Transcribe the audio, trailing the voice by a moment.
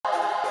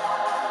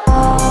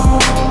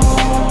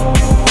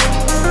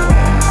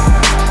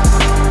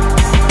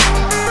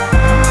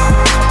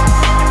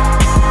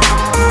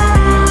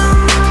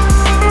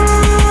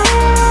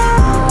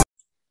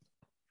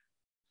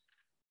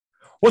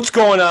What's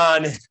going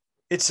on?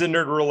 It's the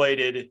Nerd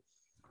Related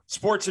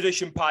Sports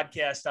Edition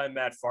podcast. I'm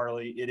Matt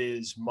Farley. It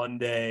is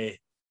Monday,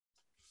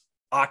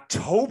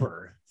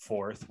 October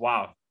 4th.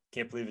 Wow.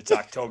 Can't believe it's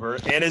October.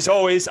 And as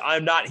always,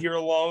 I'm not here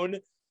alone.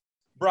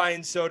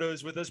 Brian Soto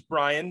is with us.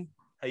 Brian,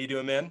 how you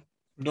doing, man?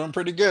 I'm doing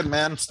pretty good,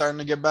 man. Starting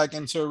to get back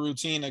into a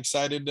routine.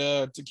 Excited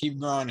to keep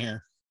growing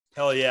here.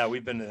 Hell yeah.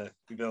 We've been a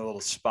little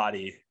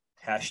spotty.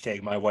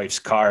 Hashtag my wife's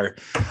car.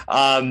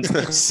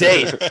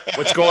 Say,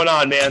 what's going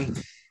on, man?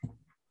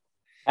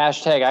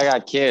 Hashtag I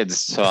got kids,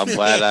 so I'm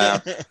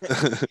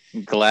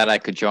glad I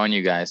could join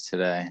you guys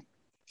today.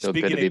 So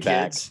Speaking good to be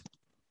kids,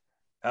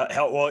 back.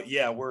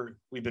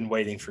 We've been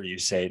waiting for you,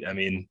 Sate. I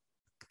mean,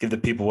 give the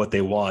people what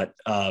they want.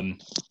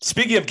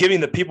 Speaking of giving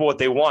the people what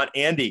they want,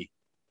 Andy,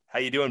 how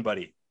you doing,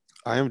 buddy?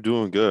 I am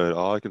doing good.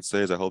 All I can say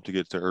is I hope to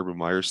get to Urban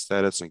Meyer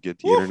status and get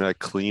the internet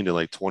cleaned in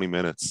like 20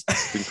 minutes.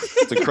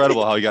 It's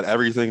incredible how he got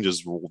everything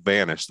just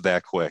vanished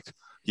that quick.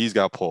 He's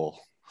got pull.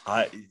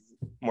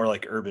 More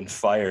like Urban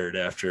fired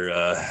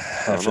after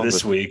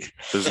this week.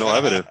 There's no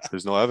evidence.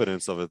 There's no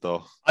evidence of it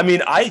though. I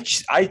mean, I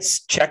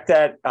checked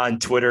that on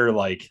Twitter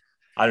like,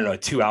 I don't know,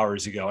 2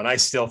 hours ago, and I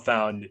still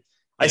found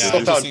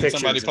pictures.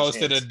 Somebody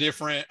posted a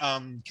different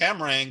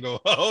camera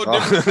angle.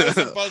 Different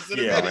person posted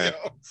a video. Man.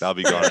 That'll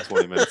be gone in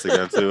 20 minutes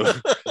again too.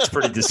 It's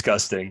pretty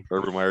disgusting.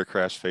 Urban Meyer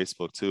crashed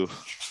Facebook too.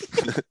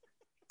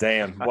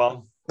 Damn.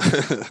 Well.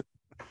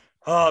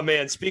 Oh,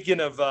 man, speaking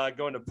of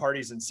going to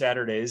parties on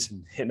Saturdays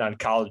and hitting on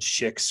college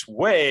chicks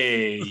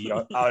way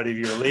out of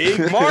your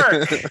league,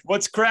 Mark,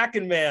 what's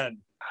cracking, man?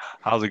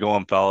 How's it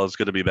going, fellas?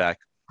 Good to be back.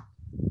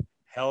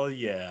 Hell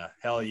yeah.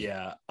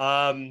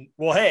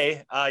 Well,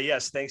 hey,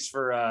 yes, thanks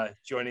for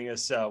joining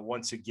us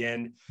once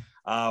again.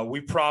 We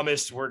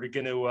promised we're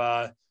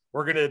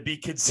gonna be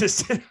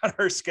consistent on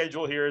our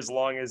schedule here as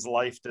long as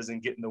life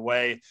doesn't get in the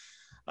way.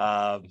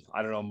 I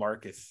don't know,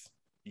 Mark, if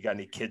you got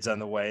any kids on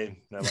the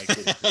way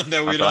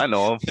that I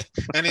know of?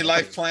 Any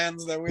life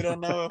plans that we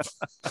don't know of?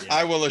 Yeah.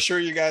 I will assure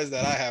you guys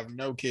that I have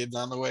no kids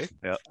on the way.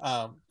 Yeah.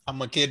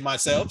 I'm a kid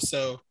myself,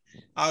 so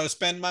I will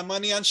spend my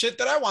money on shit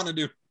that I want to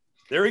do.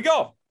 There we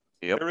go.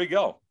 Yep. There we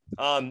go.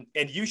 And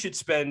you should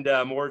spend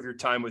more of your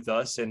time with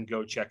us and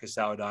go check us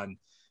out on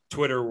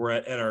Twitter. We're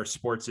at our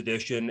Sports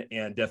Edition,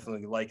 and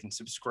definitely like and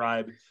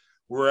subscribe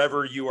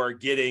wherever you are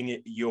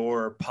getting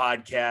your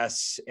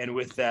podcasts. And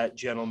with that,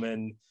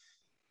 gentlemen,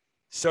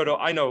 Soto,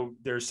 I know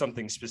there's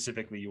something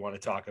specifically you want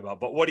to talk about,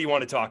 but what do you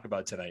want to talk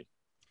about tonight?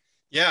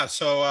 Yeah,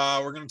 so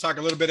we're going to talk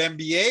a little bit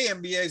NBA.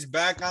 NBA is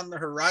back on the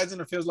horizon.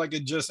 It feels like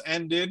it just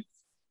ended,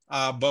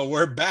 but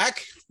we're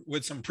back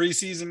with some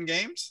preseason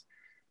games.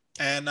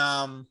 And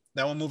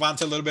then we'll move on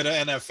to a little bit of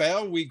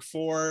NFL. Week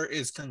 4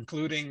 is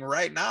concluding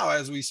right now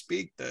as we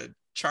speak. The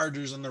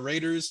Chargers and the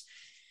Raiders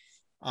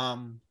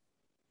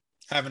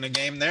having a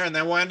game there, and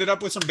then we'll end it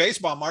up with some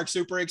baseball. Mark's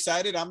super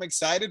excited. I'm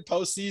excited.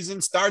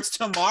 Postseason starts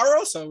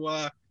tomorrow,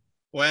 so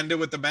we'll end it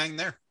with the bang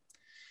there.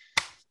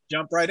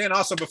 Jump right in.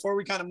 Also, before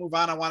we kind of move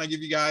on, I want to give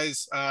you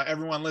guys,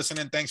 everyone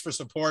listening, thanks for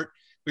support.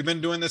 We've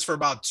been doing this for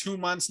about 2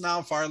 months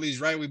now.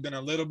 Farley's right. We've been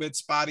a little bit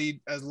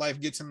spotty as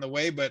life gets in the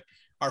way, but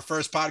our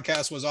first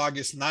podcast was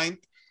August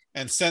 9th.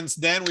 And since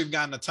then, we've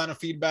gotten a ton of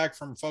feedback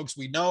from folks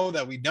we know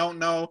that we don't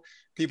know.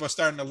 People are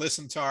starting to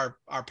listen to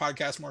our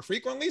podcast more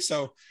frequently.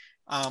 So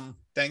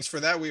thanks for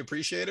that. We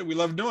appreciate it. We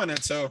love doing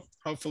it. So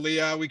hopefully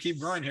we keep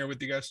growing here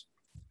with you guys.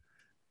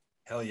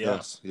 Hell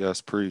yeah.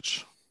 Yes,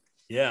 preach.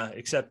 Yeah,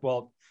 except,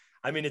 well,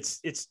 I mean,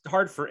 it's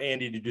hard for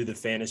Andy to do the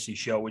fantasy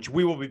show, which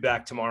we will be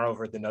back tomorrow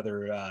for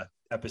another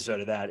episode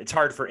of that. It's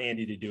hard for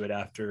Andy to do it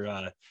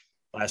after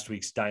last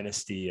week's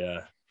dynasty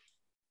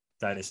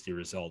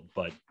result,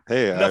 but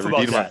hey, I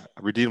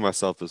redeemed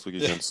myself this week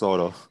against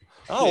Soto.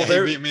 Oh, yeah,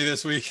 they beat me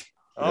this week.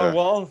 Oh, yeah.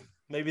 Well,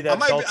 maybe that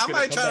I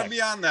might try to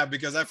be on that,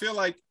 because I feel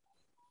like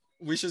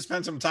we should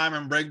spend some time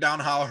and break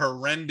down how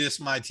horrendous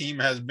my team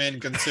has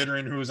been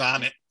considering who's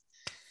on it.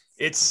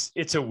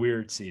 It's a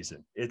weird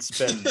season. It's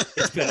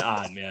been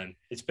odd, man.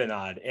 It's been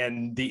odd.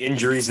 And the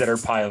injuries that are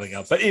piling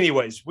up. But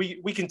anyways,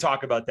 we can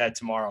talk about that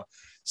tomorrow.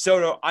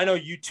 Soto, I know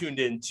you tuned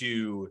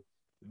into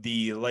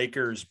the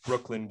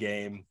Lakers-Brooklyn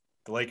game,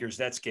 the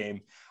Lakers-Nets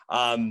game.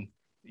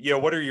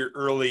 What are your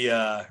early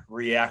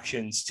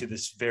reactions to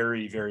this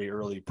very, very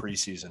early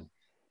preseason?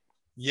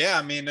 Yeah,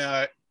 I mean,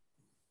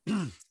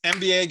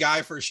 NBA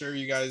guy for sure.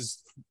 You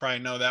guys probably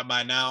know that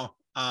by now.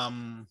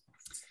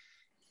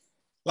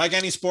 Like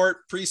any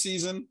sport,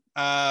 preseason,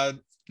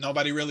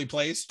 nobody really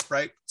plays,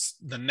 right?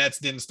 The Nets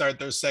didn't start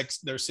their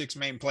six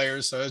main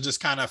players, so it's just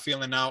kind of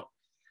feeling out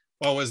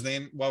who's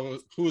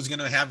going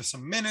to have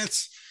some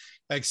minutes,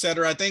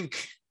 etc. I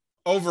think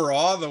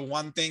overall, the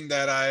one thing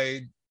that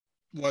I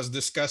was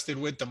disgusted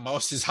with the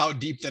most is how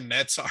deep the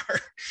Nets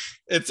are.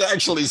 It's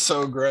actually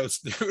so gross,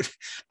 dude.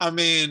 I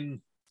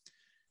mean,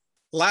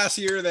 last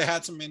year they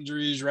had some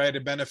injuries, right?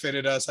 It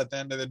benefited us at the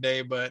end of the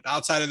day, but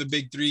outside of the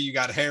big three, you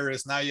got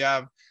Harris. Now you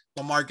have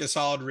LaMarcus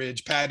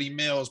Aldridge, Patty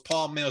Mills,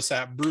 Paul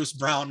Millsap, Bruce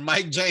Brown,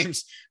 Mike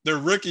James. The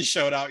rookie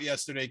showed out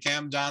yesterday.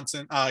 Cam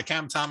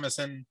Thomas,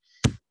 and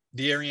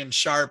De'Arian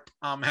Sharp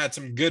had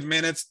some good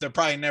minutes. They'll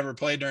probably never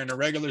play during the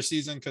regular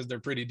season because they're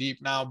pretty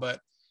deep now, but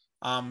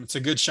it's a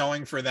good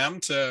showing for them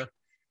to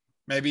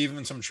maybe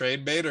even some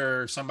trade bait,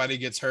 or if somebody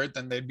gets hurt,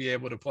 then they'd be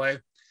able to play.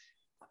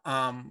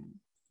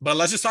 But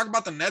let's just talk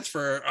about the Nets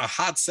for a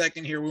hot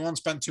second here. We won't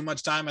spend too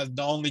much time, as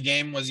the only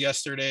game was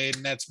yesterday,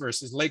 Nets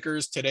versus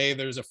Lakers. Today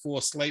there's a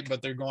full slate,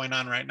 but they're going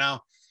on right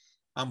now.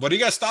 What are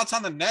you guys' thoughts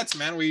on the Nets,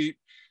 man? We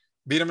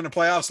beat them in the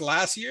playoffs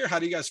last year. How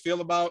do you guys feel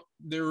about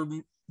their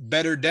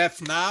better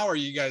depth now? Are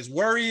you guys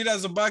worried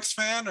as a Bucks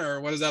fan,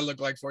 or what does that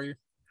look like for you?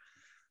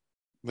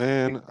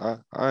 Man,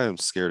 I am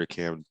scared of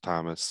Cam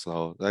Thomas.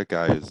 So that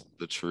guy is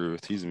the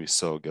truth. He's gonna be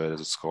so good as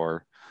a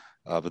scorer.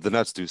 But the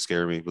Nets do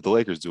scare me, but the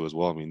Lakers do as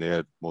well. I mean, they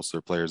had most of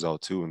their players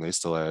out too, and they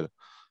still had,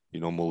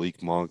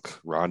 Malik Monk,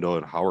 Rondo,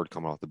 and Howard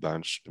coming off the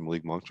bench, and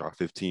Malik Monk dropped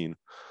 15.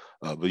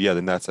 But yeah,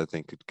 the Nets, I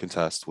think, could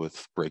contest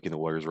with breaking the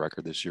Warriors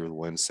record this year with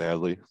wins,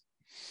 sadly.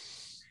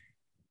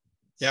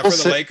 Yeah, for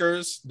the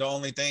Lakers, the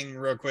only thing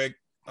real quick,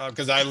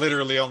 because I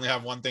literally only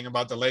have one thing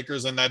about the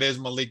Lakers, and that is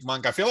Malik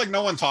Monk. I feel like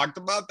no one talked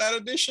about that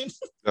addition.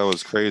 That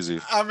was crazy.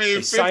 I mean,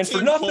 he signed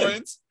for nothing.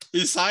 Points.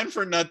 He signed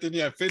for nothing.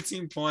 Yeah,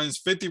 15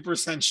 points,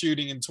 50%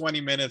 shooting in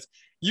 20 minutes.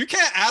 You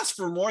can't ask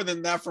for more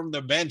than that from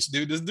the bench,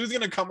 dude. This dude's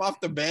going to come off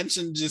the bench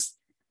and just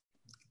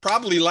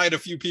probably light a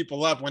few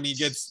people up when he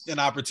gets an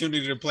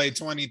opportunity to play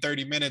 20,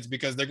 30 minutes,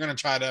 because they're going to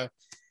try to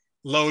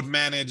load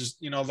manage,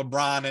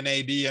 LeBron and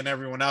AD and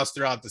everyone else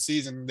throughout the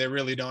season. They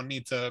really don't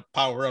need to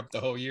power up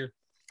the whole year.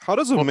 How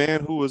does a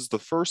man who was the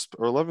first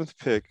or 11th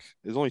pick,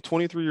 is only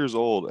 23 years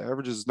old,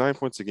 averages 9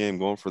 points a game,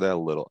 going for that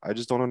little? I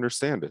just don't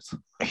understand it.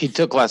 He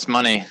took less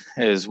money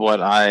is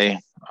what I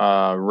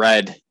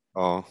read.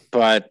 Oh,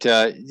 but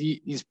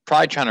he's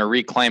probably trying to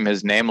reclaim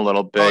his name a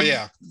little bit. Oh,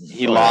 yeah.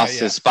 He lost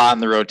his spot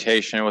in the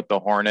rotation with the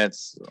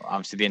Hornets.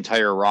 Obviously, the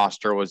entire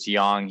roster was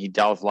young. He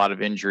dealt with a lot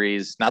of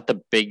injuries. Not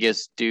the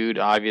biggest dude,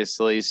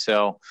 obviously.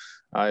 So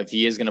if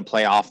he is going to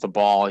play off the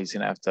ball, he's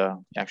going to have to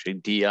actually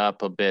D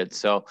up a bit.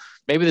 So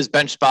maybe this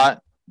bench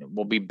spot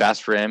will be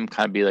best for him,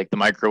 kind of be like the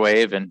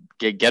microwave and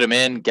get him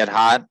in, get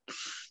hot,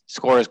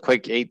 score as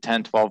quick 8,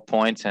 10, 12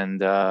 points, and,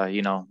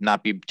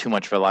 not be too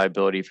much of a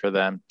liability for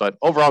them. But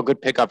overall,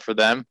 good pickup for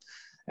them.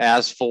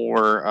 As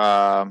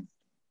for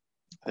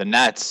the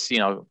Nets,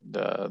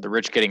 the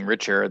rich getting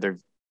richer.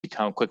 They've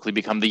quickly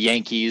become the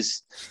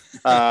Yankees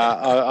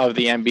of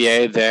the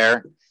NBA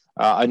there.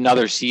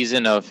 Another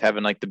season of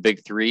having like the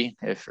big three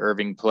if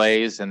Irving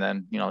plays. And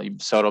then,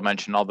 Soto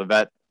mentioned all the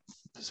vet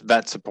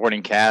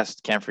supporting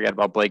cast. Can't forget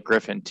about Blake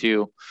Griffin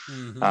too.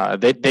 Mm-hmm.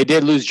 They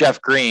did lose Jeff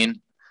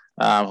Green,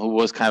 who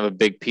was kind of a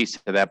big piece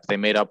of that, but they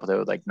made up with it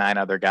with like 9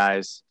 other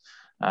guys.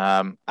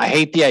 I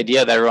hate the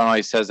idea that everyone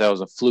always says that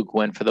was a fluke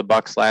win for the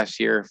Bucks last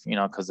year,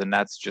 because the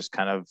Nets just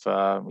kind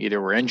of either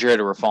were injured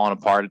or were falling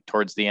apart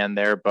towards the end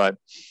there. But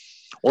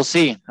we'll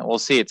see.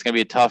 It's going to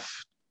be a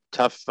tough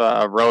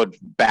road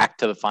back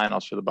to the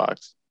finals for the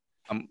Bucks.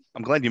 I'm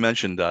glad you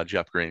mentioned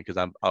Jeff Green, because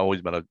I've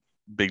always been a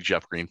big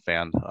Jeff Green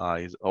fan.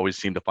 He's always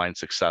seemed to find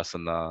success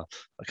in the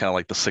kind of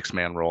like the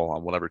 6-man role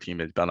on whatever team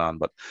he's been on.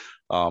 But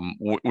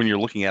when you're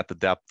looking at the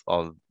depth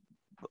of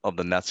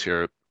the Nets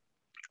here,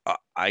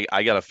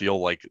 I gotta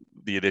feel like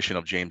the addition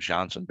of James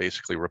Johnson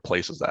basically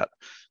replaces that.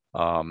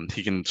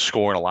 He can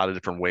score in a lot of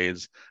different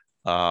ways,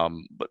 but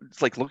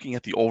it's like looking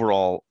at the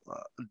overall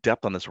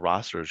depth on this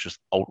roster is just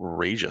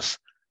outrageous.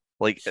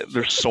 Like,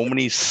 there's so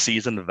many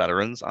seasoned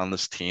veterans on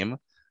this team.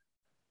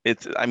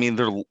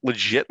 They're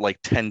legit like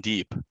 10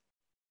 deep.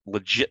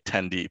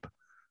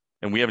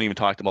 And we haven't even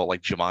talked about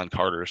like Javon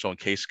Carter. So in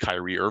case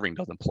Kyrie Irving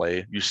doesn't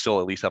play, you still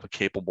at least have a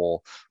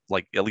capable,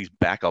 like at least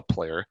backup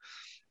player.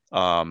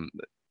 I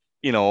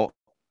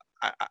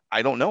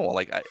don't know.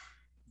 Like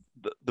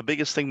the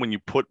biggest thing when you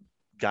put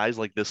guys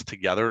like this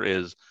together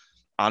is,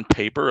 on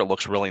paper, it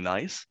looks really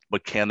nice,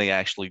 but can they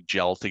actually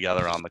gel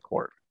together on the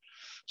court?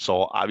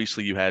 So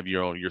obviously you have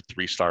your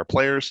 3-star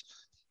players.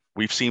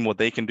 We've seen what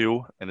they can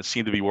do, and it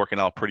seemed to be working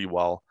out pretty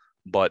well.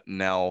 But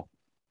now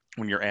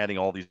when you're adding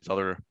all these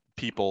other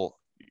people,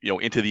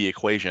 into the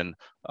equation,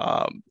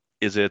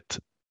 is it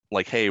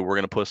like, hey, we're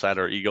going to put aside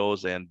our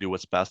egos and do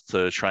what's best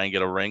to try and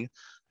get a ring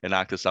and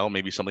knock this out?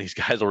 Maybe some of these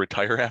guys will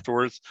retire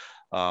afterwards,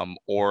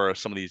 or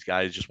some of these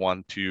guys just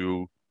want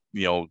to,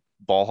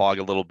 ball hog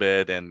a little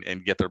bit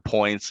and get their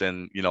points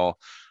and,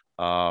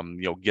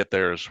 get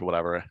theirs,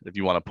 whatever, if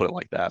you want to put it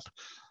like that.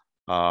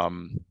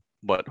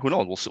 But who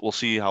knows? We'll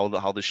see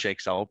how this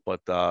shakes out. But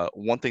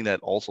one thing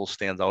that also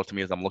stands out to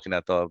me as I'm looking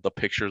at the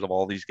pictures of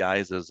all these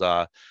guys is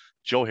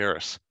Joe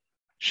Harris.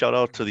 Shout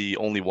out to the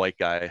only white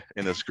guy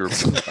in this group.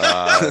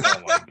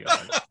 Oh my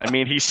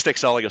God! He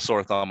sticks out like a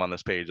sore thumb on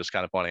this page. It's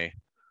kind of funny.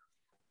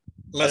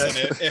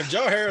 Listen, if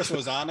Joe Harris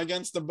was on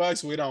against the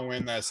Bucks, we don't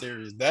win that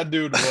series. That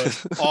dude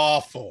was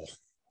awful.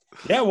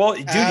 Yeah, well,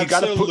 dude,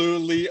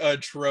 absolutely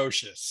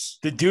atrocious.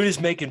 The dude is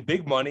making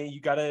big money.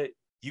 You gotta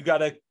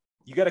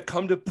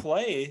come to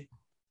play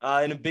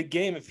in a big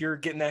game if you're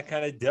getting that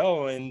kind of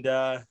dough. And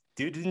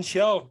dude didn't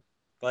show.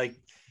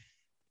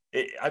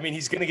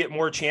 He's gonna get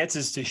more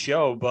chances to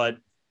show, but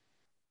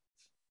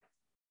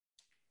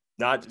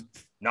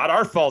Not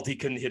our fault he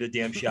couldn't hit a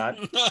damn shot.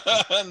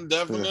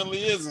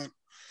 Definitely isn't.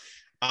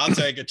 I'll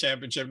take a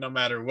championship no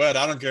matter what.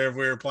 I don't care if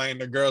we were playing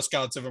the Girl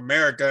Scouts of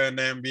America in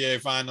the NBA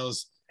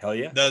Finals. Hell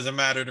yeah. Doesn't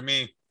matter to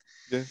me.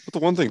 Yeah, but the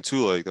one thing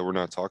too, like that we're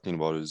not talking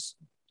about is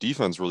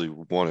defense really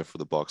won it for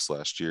the Bucks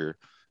last year.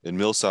 And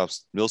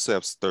Millsap's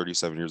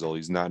 37 years old.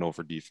 He's not known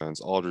for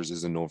defense. Alders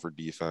isn't known for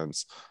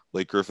defense.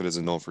 Blake Griffin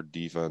isn't known for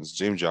defense.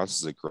 James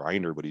Johnson's a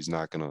grinder, but he's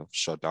not going to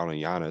shut down a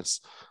Giannis.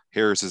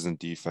 Harris isn't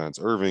defense.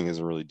 Irving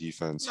isn't really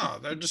defense. No,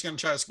 they're just going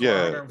to try to score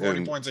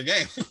 140 points a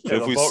game.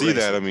 If we see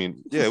that, I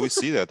mean, we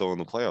see that though in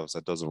the playoffs.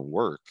 That doesn't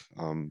work.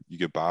 You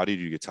get bodied,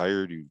 you get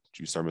tired,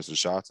 you start missing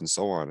shots and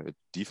so on.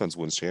 Defense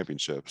wins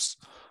championships.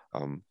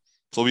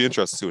 So it'll be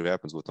interesting to see what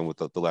happens with them with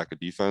the lack of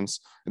defense.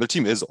 And their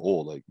team is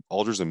old. Like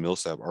Alders and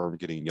Millsap aren't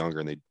getting younger,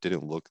 and they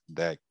didn't look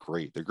that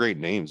great. They're great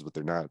names, but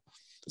they're not.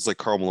 It's like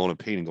Karl Malone and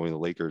Payton going to the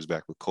Lakers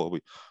back with Kobe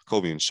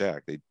and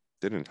Shaq. They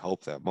didn't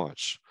help that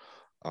much,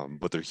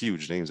 but they're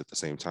huge names at the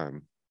same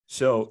time.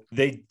 So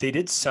they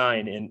did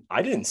sign, and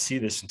I didn't see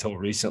this until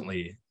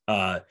recently.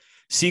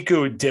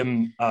 Siku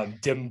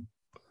Dimbuya.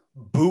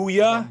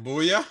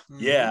 Booyah?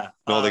 Yeah.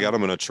 No, they got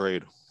him in a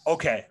trade.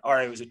 Okay. All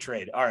right. It was a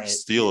trade. All right.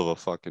 Steal of a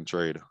fucking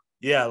trade.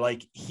 Yeah,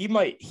 like he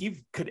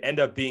could end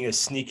up being a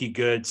sneaky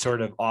good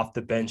sort of off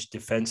the bench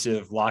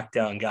defensive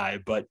lockdown guy.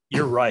 But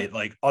you're right.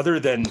 Like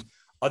other than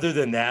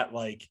that,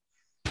 like,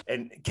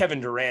 and Kevin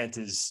Durant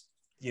is,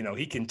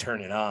 he can turn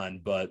it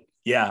on. But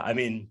yeah, I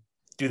mean,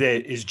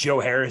 is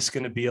Joe Harris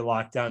going to be a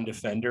lockdown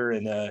defender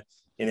in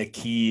a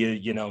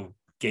key,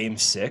 game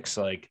 6?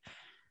 Like,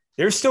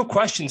 there's still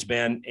questions,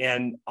 man.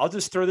 And I'll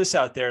just throw this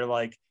out there,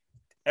 like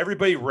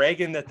everybody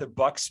ragging that the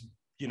Bucks,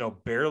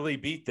 barely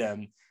beat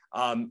them.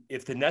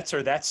 If the Nets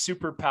are that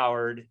super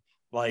powered,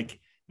 like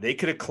they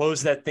could have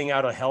closed that thing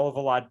out a hell of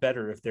a lot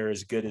better if they're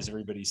as good as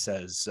everybody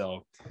says.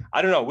 So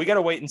I don't know. We got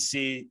to wait and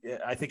see.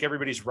 I think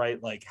everybody's right.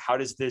 Like, how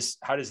does this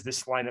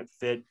lineup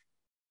fit?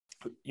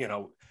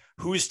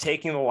 Who's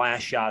taking the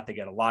last shot? They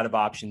got a lot of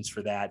options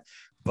for that,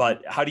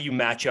 but how do you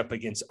match up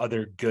against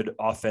other good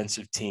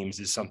offensive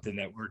teams is something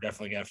that we're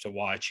definitely gonna have to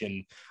watch.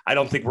 And I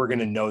don't think we're going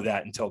to know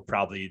that until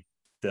probably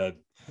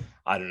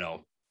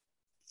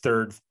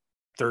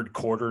third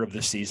quarter of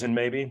the season,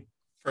 maybe.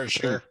 For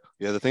sure.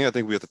 Yeah, the thing I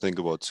think we have to think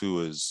about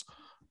too is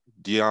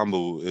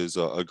Diambu is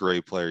a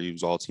great player. He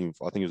was I think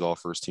he was all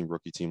first team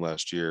rookie team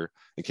last year.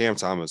 And Cam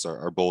Thomas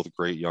are both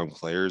great young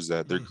players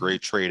that they're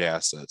great trade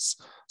assets.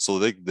 So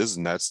this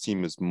Nets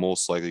team is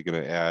most likely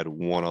going to add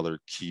one other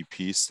key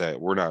piece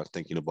that we're not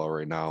thinking about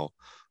right now.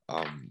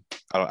 I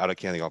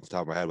can't think off the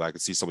top of my head, but I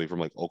could see somebody from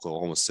like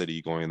Oklahoma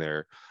City going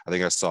there. I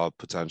think I saw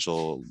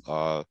potential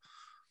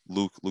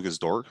Lucas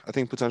Dort, I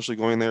think potentially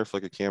going there for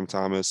like a Cam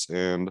Thomas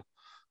and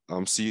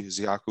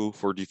Siakam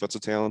for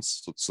defensive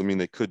talents. So I mean,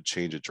 they could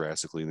change it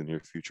drastically in the near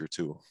future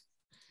too.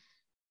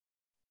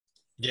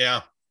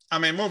 Yeah. I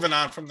mean, moving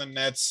on from the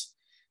Nets,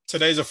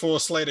 today's a full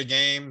slate of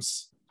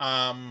games.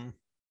 Again,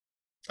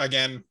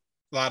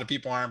 a lot of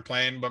people aren't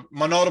playing, but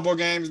my notable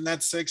games,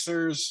 Nets,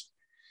 Sixers,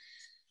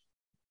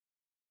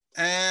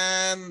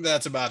 and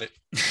that's about it.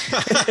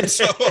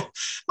 So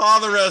all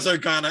the rest are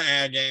kind of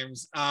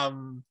games.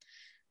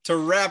 To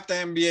wrap the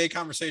NBA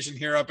conversation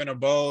here up in a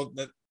bow,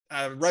 that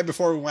right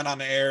before we went on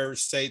the air,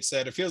 State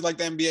said, it feels like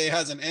the NBA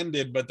hasn't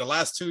ended, but the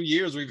last 2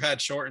 years we've had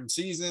shortened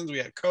seasons. We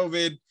had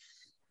COVID,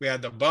 we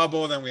had the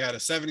bubble, then we had a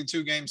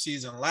 72-game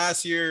season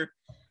last year.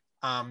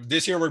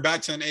 This year we're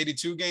back to an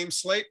 82-game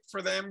slate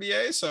for the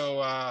NBA.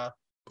 So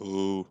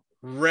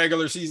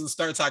regular season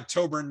starts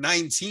October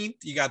 19th.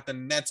 You got the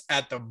Nets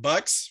at the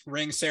Bucks,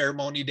 ring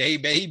ceremony day,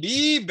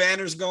 baby.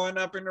 Banners going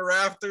up in the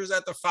rafters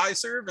at the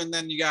Fiserv, and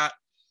then you got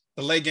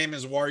the late game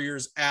is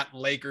Warriors at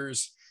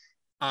Lakers.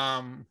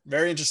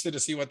 Very interested to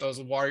see what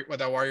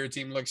that Warrior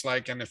team looks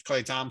like, and if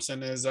Klay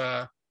Thompson is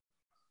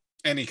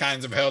any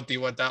kinds of healthy,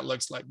 what that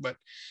looks like. But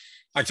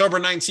October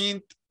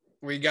 19th,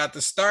 we got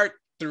the start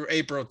through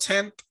April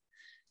 10th.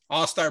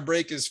 All-Star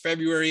break is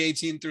February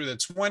 18th through the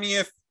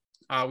 20th.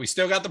 We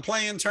still got the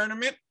play-in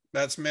tournament.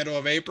 That's middle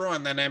of April,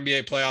 and then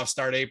NBA playoffs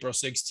start April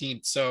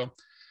 16th. So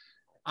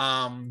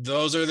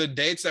those are the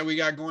dates that we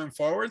got going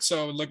forward.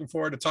 So looking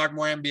forward to talk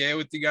more NBA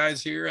with you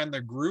guys here and the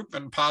group,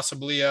 and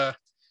possibly a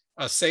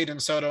Satan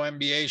Soto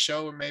NBA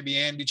show, or maybe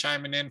Andy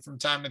chiming in from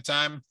time to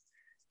time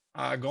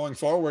going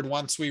forward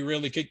once we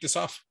really kick this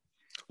off.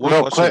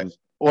 Real quick,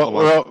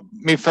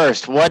 me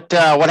first. What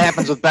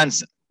happens with Ben?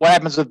 What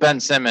happens with Ben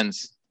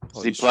Simmons?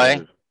 Does he play?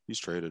 Traded. He's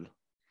traded.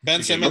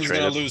 Ben Simmons is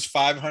going to lose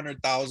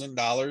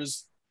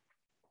 $500,000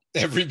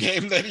 every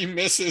game that he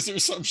misses or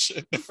some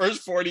shit. The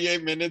first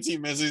 48 minutes he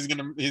misses,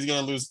 he's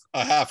gonna lose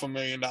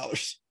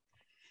 $500,000.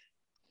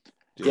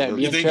 Yeah,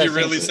 you think he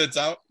really sits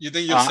out? You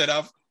think he'll sit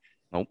out?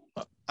 Nope.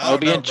 It'll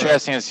be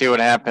interesting to see what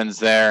happens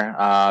there.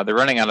 They're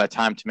running out of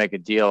time to make a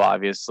deal,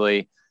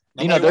 obviously.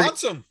 Nobody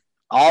wants him.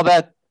 All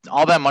that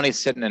money's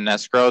sitting in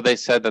escrow. They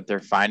said that they're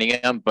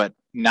finding him, but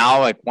now,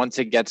 like, once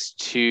it gets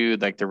to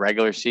like the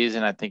regular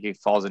season, I think it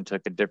falls into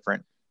like a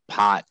different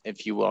pot,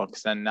 if you will,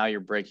 because then now you're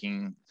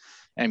breaking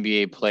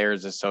NBA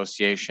Players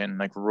Association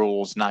like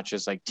rules, not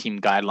just like team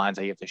guidelines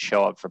that you have to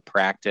show up for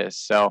practice.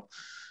 So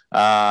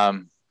I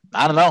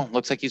don't know.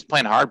 Looks like he's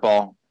playing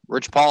hardball.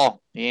 Rich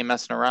Paul, he ain't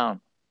messing around.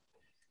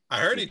 I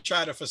heard he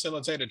tried to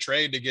facilitate a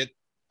trade to get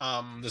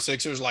the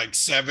Sixers like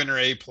 7 or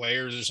 8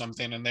 players or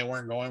something, and they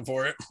weren't going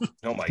for it.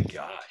 Oh my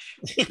gosh.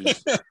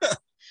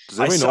 Does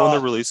anybody know when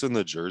they're releasing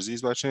the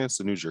jerseys by chance,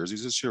 the new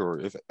jerseys this year, or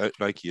if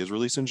Nike is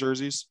releasing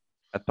jerseys?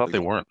 I thought they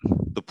weren't.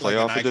 The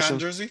playoff like edition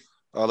jersey?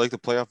 Like the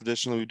playoff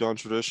edition that we've done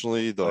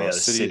traditionally, the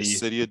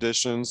city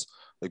editions.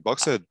 Like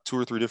Bucks had 2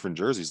 or 3 different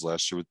jerseys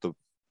last year with the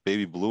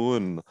baby blue,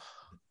 and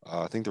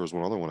I think there was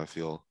one other one, I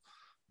feel.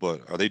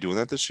 But are they doing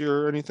that this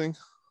year or anything?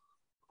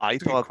 I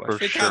thought for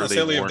sure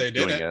they weren't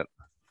doing it.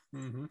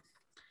 Mm-hmm.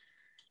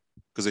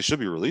 Because they should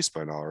be released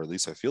by now, or at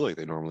least I feel like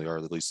they normally are,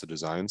 at least the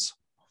designs.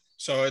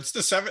 So it's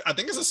I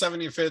think it's the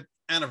 75th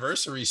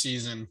anniversary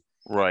season.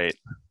 Right.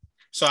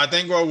 So I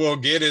think what we'll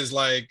get is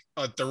like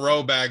a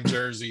throwback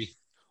jersey.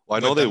 Well, I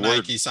know they were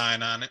Nike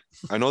sign on it.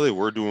 I know they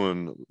were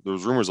doing. There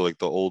was rumors of like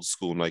the old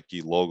school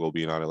Nike logo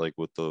being on it, like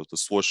with the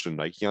swoosh and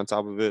Nike on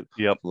top of it.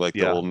 Yep. Like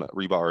the old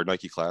Reebok or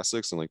Nike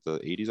Classics in like the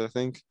 80s, I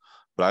think.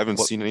 But I haven't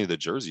seen any of the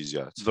jerseys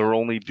yet. I thought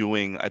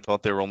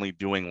they were only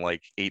doing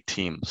like 8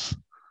 teams.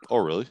 Oh,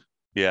 really?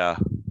 Yeah.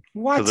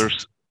 What?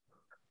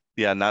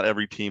 Not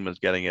every team is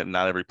getting it.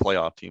 Not every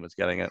playoff team is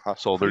getting it.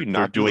 So they're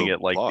not doing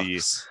it like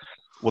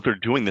what they're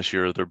doing this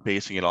year, they're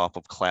basing it off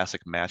of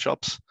classic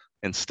matchups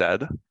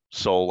instead.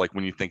 So like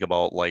when you think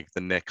about like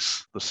the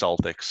Knicks, the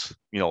Celtics,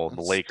 the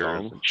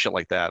Lakers, and shit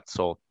like that.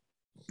 So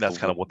that's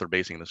kind of what they're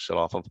basing this shit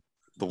off of.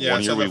 The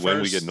 1 year we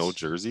win, we get no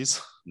jerseys.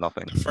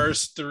 Nothing. The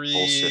first 3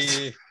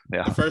 Bullshit.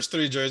 Yeah. The first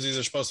 3 jerseys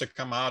are supposed to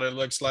come out, it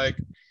looks like.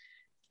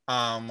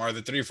 Are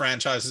the 3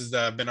 franchises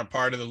that have been a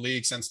part of the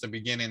league since the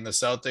beginning: the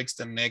Celtics,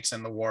 the Knicks,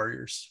 and the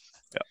Warriors.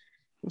 Yeah.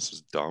 This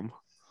is dumb.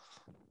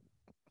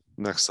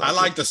 Next subject.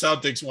 I like the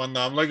Celtics one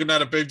though. I'm looking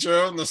at a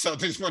picture and the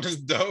Celtics one is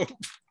dope.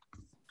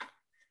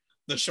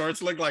 The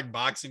shorts look like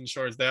boxing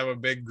shorts. They have a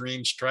big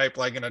green stripe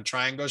like in a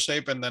triangle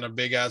shape and then a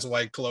big ass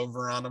white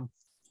clover on them.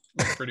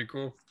 Looks pretty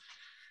cool.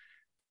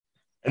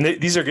 And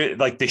these are good.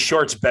 Like the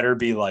shorts better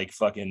be like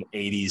fucking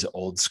 80s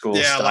old school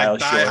style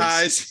like thigh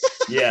shorts.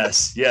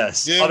 Highs.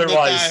 Yes. Give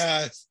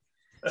Otherwise,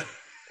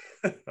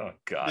 oh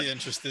god, be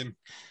interesting.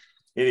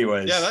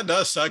 Anyways, yeah, that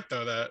does suck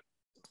though. That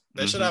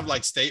they should have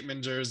like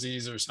statement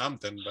jerseys or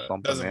something, but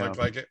it doesn't look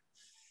like it.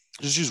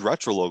 Just use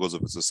retro logos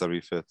if it's a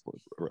 75th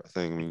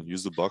thing. I mean,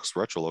 use the Bucks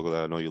retro logo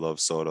that I know you love,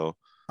 Soto.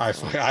 I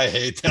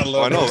hate that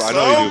logo. I know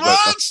so you do,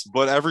 much.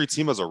 But every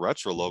team has a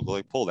retro logo.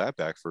 Like pull that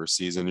back for a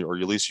season, or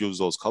at least use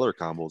those color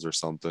combos or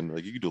something.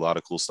 Like you could do a lot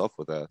of cool stuff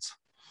with that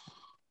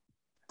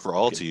for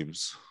all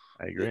teams.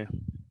 I agree.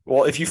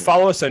 Well, if you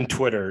follow us on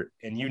Twitter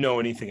and you know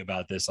anything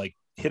about this, like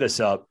hit us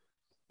up,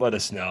 let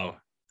us know.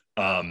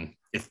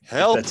 If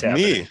that's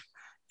happening.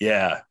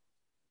 Yeah,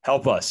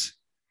 help us.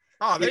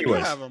 Oh, they do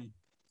have them.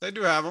 They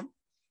do have them.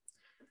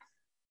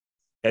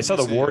 I saw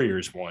the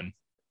Warriors one.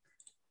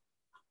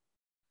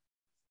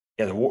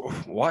 Yeah,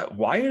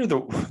 why are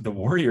the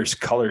Warriors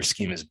color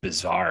scheme is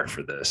bizarre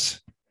for this?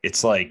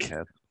 It's like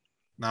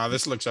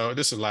this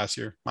is last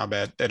year. My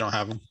bad. They don't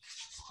have them.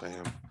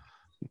 Damn.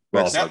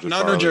 Well,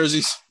 no New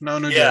Jerseys. No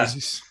New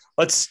Jerseys.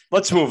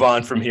 Let's move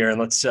on from here and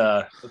let's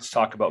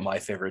talk about my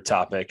favorite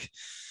topic.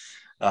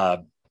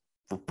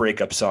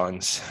 Breakup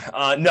songs.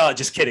 No,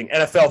 just kidding.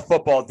 NFL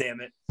football, damn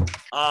it.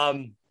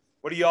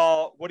 What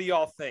do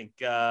y'all think?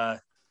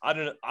 I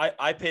don't know.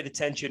 I paid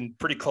attention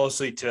pretty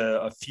closely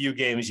to a few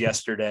games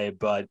yesterday,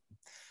 but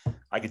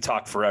I could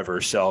talk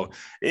forever. So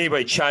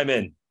anybody chime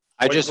in.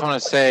 I just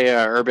want to say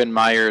Urban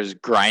Meyer's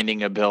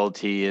grinding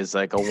ability is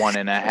like a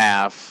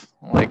 1.5.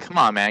 Like, come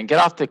on, man, get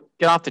off the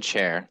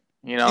chair.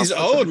 He's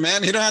old,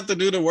 man. He don't have to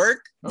do the work.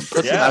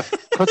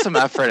 Put some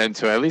effort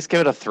into it. At least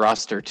give it a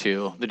thrust or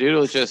two. The dude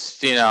was just,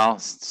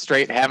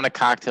 straight having a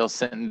cocktail,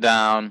 sitting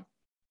down.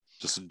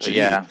 Just a G.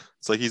 Yeah.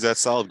 It's like he's at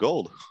Solid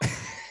Gold.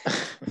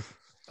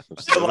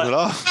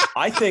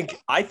 I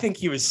think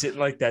he was sitting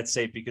like that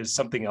safe because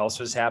something else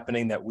was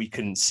happening that we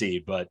couldn't see.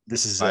 But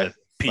this is a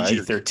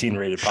PG-13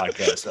 rated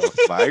podcast. So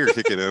fire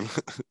kicking in.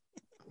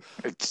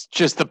 It's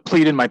just the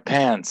pleat in my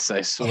pants,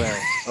 I swear.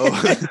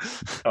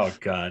 Oh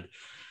God.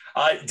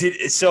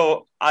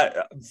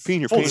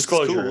 Full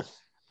disclosure.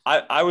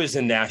 I was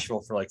in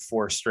Nashville for like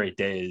 4 straight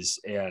days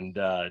and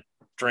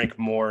drank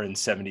more in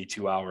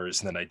 72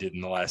 hours than I did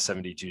in the last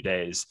 72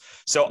 days.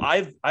 So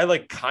I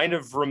like kind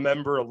of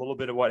remember a little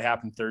bit of what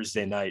happened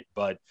Thursday night,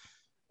 but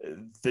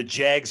the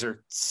Jags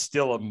are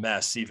still a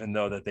mess, even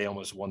though that they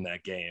almost won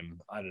that game.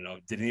 I don't know.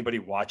 Did anybody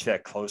watch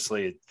that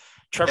closely?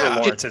 Trevor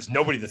Lawrence has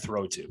nobody to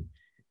throw to.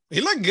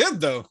 He looked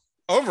good though.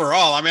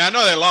 Overall, I mean, I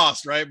know they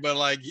lost, right? But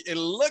like, it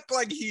looked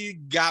like he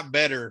got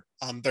better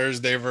on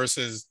Thursday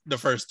versus the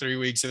first 3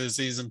 weeks of the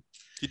season.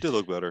 He did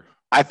look better.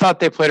 I thought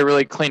they played a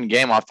really clean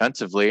game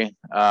offensively.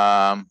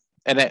 And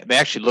they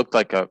actually looked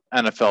like a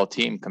NFL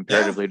team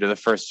comparatively to the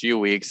first few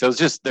weeks. It was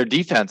just their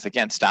defense. They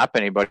can't stop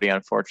anybody,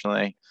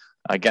 unfortunately,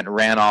 getting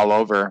ran all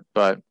over.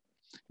 But,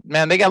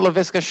 man, they got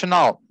Laviska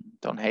Shenault.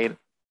 Don't hate it.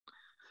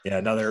 Yeah,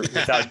 another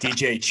without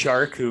DJ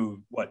Chark,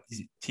 who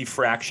he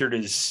fractured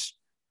his.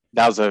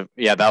 That was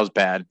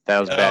bad. That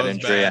was bad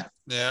injury. Bad.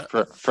 Yeah.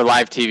 For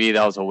live TV,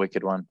 that was a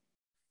wicked one.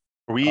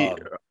 We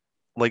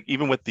like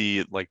even with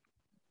the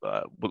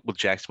with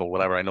Jacksonville,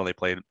 whatever. I know they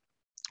played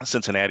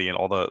Cincinnati and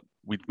all the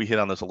we hit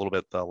on this a little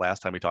bit the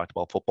last time we talked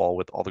about football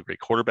with all the great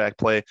quarterback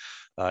play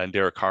and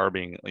Derek Carr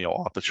being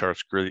off the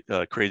charts,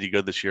 crazy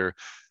good this year.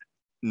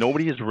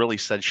 Nobody has really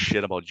said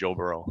shit about Joe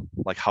Burrow,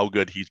 like how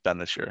good he's been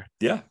this year.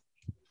 Yeah.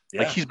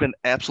 Like he's been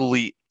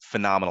absolutely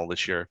phenomenal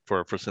this year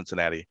for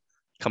Cincinnati,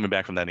 coming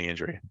back from that knee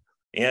injury.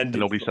 And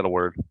nobody said a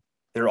word.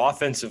 Their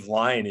offensive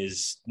line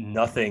is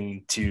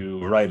nothing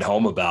to write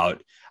home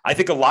about. I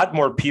think a lot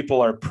more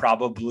people are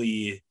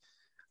probably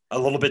a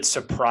little bit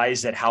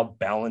surprised at how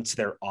balanced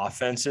their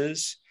offense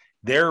is.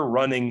 They're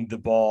running the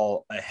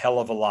ball a hell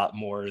of a lot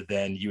more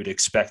than you would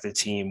expect a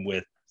team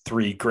with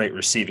 3 great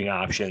receiving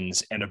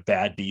options and a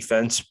bad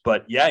defense.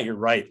 But yeah, you're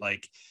right.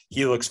 Like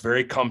he looks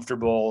very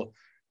comfortable.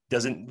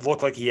 Doesn't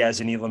look like he has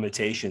any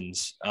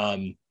limitations.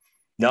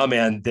 No,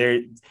 man,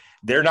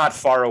 they're not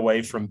far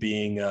away from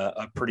being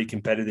a pretty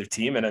competitive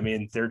team. And I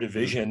mean, their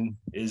division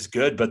is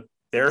good, but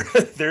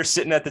they're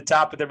sitting at the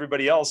top with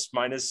everybody else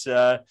minus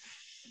the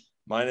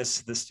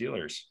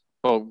Steelers.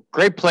 Well,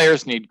 great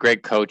players need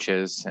great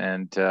coaches,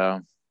 and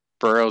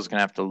Burrow's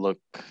gonna have to look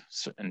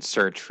and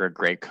search for a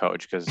great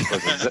coach because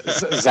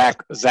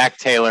Zach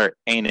Taylor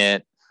ain't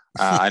it.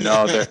 I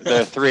know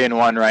they're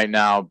 3-1 right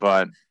now,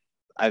 but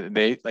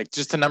they like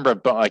just a number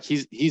of like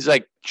he's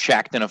like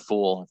Shaqtin' a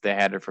fool if they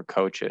had it for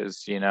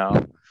coaches,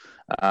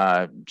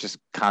 just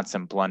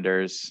constant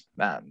blunders.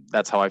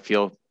 That's how I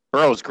feel.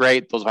 Burrow's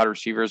great. Those wide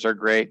receivers are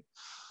great.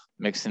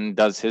 Mixon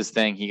does his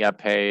thing. He got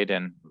paid,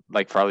 and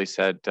like Farley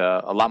said,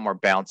 a lot more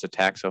balanced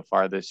attack so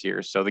far this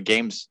year. So the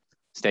games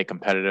stay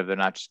competitive. They're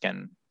not just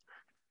getting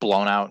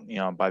blown out,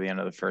 by the end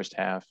of the first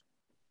half.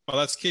 Well,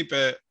 let's keep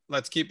it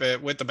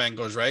with the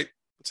Bengals, right?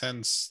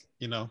 Since,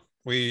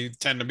 we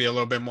tend to be a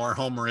little bit more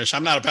homerish.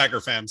 I'm not a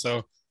Packer fan,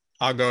 so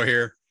I'll go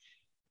here.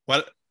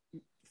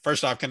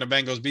 First off, can the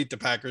Bengals beat the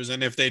Packers?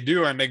 And if they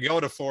do, and they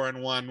go to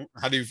 4-1,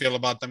 how do you feel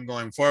about them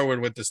going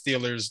forward with the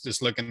Steelers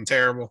just looking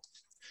terrible?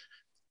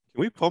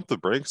 Can we pump the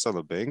brakes on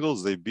the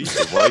Bengals? They beat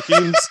the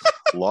Vikings,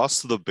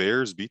 lost to the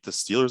Bears, beat the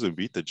Steelers, and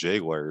beat the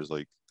Jaguars.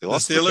 Like they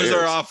lost. The Steelers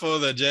are awful.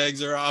 The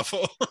Jags are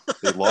awful.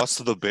 They lost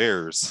to the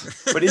Bears.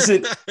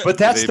 But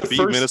that's they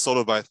beat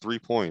Minnesota by 3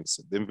 points.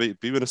 They beat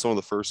Minnesota in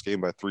the first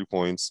game by 3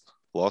 points.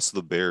 Lost to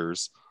the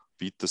Bears,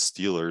 beat the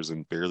Steelers,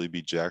 and barely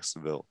beat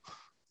Jacksonville.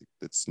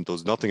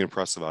 There's nothing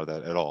impressive out of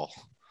that at all.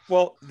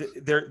 Well,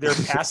 they're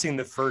passing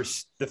the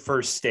first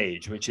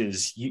stage, which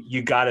is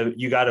you gotta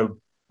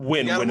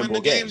win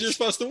the games you're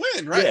supposed to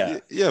win,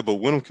 right? Yeah, but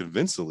win them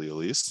convincingly at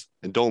least,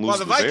 and don't lose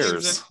to the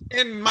Bears.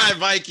 In my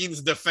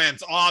Vikings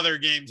defense, all their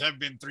games have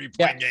been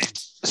 3-point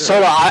games.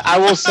 So I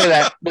will say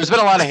that there's been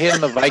a lot of hate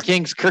on the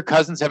Vikings. Kirk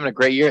Cousins having a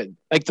great year.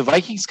 Like the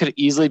Vikings could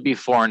easily be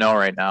 4-0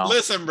 right now.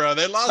 Listen, bro,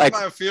 they lost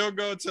by a field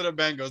goal to the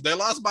Bengals. They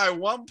lost by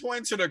 1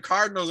 point to the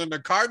Cardinals, and the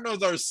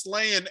Cardinals are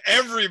slaying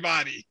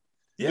everybody.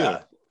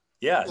 Yeah.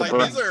 Like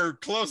these are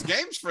close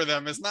games for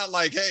them. It's not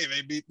like, hey,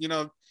 they beat,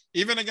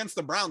 even against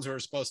the Browns, who are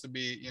supposed to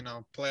be,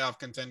 playoff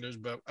contenders.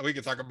 But we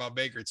could talk about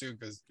Baker too,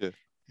 because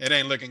it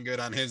ain't looking good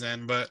on his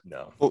end. But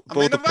no,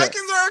 the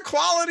Vikings are a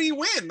quality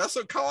win. That's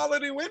a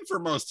quality win for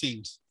most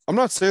teams. I'm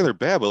not saying they're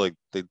bad, but like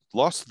they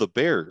lost to the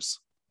Bears,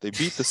 they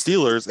beat the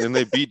Steelers, and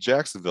they beat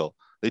Jacksonville.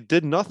 They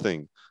did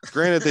nothing.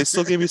 Granted, they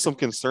still gave me some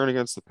concern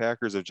against the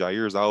Packers if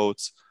Jair's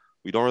out.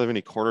 We don't really have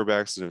any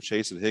cornerbacks, and if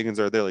Chase and Higgins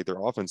are there, like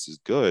their offense is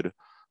good.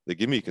 They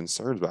give me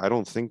concerns, but I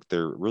don't think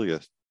they're really a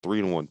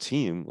 3-1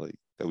 team like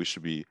that we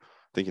should be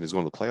thinking is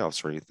going to the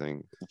playoffs or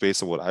anything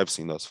based on what I've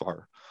seen thus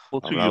far.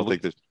 Well, I don't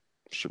think there's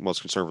much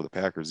concern for the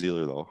Packers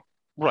either, though.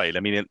 Right. I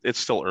mean, it's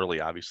still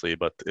early, obviously,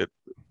 but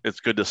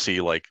it's good to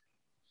see like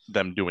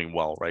them doing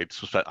well, right?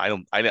 So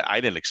I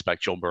didn't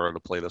expect Joe Burrow to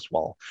play this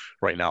well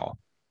right now,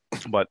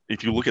 but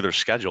if you look at their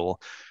schedule,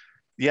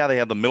 they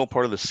have the middle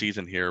part of the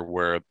season here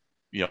where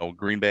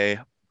Green Bay,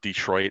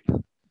 Detroit,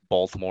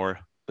 Baltimore,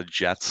 the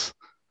Jets.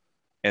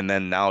 And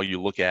then now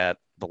you look at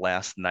the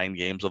last 9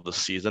 games of the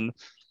season,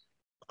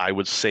 I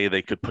would say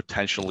they could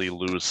potentially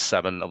lose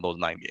 7 of those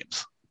 9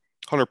 games.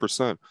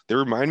 100%. They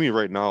remind me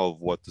right now of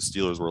what the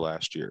Steelers were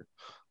last year.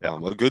 Yeah.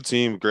 A good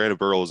team. Granted,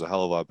 Burrow is a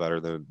hell of a lot better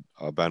than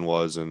Ben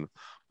was, and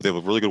they have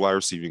a really good wide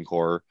receiving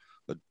core,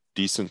 a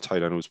decent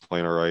tight end who's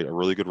playing all right, a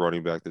really good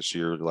running back this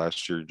year.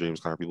 Last year, James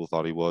Conner, people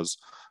thought he was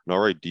an all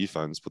right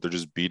defense, but they're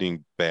just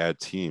beating bad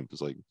teams.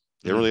 Like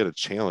they haven't really had a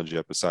challenge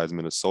yet besides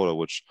Minnesota,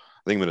 which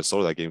I think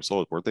Minnesota, that game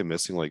sold. Weren't they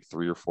missing like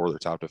 3 or 4 of their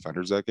top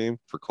defenders that game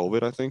for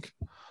COVID, I think?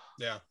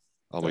 Yeah.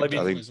 I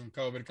think some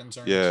COVID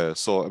concerns. Yeah.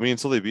 So, I mean,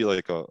 until they beat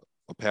like a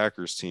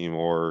Packers team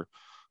or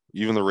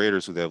even the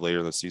Raiders who they have later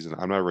in the season,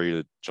 I'm not ready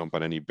to jump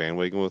on any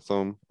bandwagon with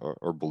them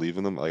or believe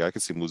in them. Like I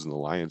could see them losing the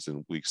Lions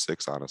in week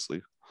 6,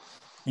 honestly.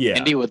 Yeah.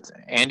 Andy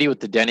with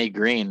the Denny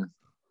Green.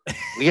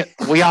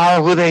 We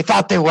are who they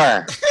thought they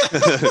were.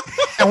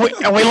 and we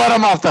let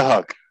them off the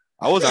hook.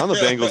 I was on the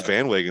Bengals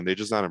bandwagon. They're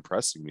just not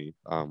impressing me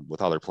with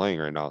how they're playing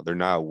right now. They're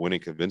not winning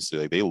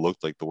convincingly. Like, they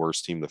looked like the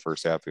worst team the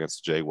first half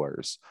against the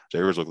Jaguars.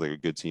 Jaguars looked like a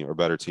good team or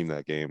better team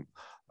that game.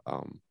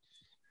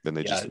 Then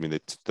they just,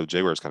 the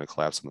Jaguars kind of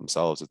collapsed on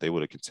themselves. If they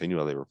would have continued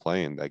how they were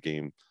playing that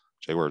game,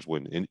 Jaguars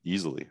win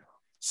easily.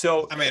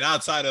 So, I mean,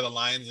 outside of the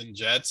Lions and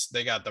Jets,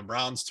 they got the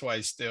Browns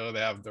twice still.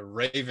 They have the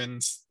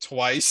Ravens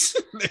twice.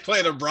 They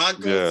play the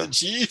Broncos, the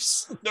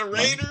Chiefs, the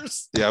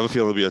Raiders. Yeah, I have a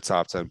feeling it'll be a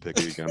top 10 pick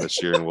again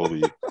this year, and we'll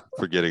be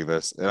forgetting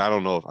this. And I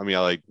don't know. I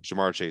like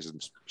Jamar Chase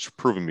is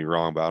proving me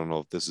wrong, but I don't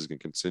know if this is going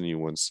to continue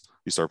once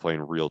you start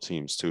playing real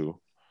teams too.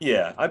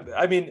 Yeah.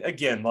 I mean,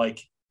 again,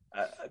 like,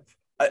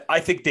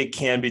 I think they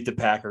can beat the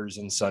Packers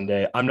on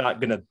Sunday. I'm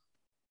not going to,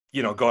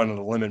 go on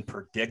the limb and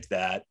predict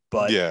that.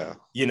 But,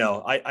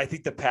 I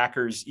think the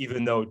Packers,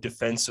 even though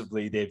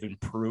defensively they've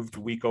improved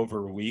week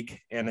over week,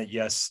 and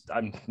yes,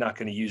 I'm not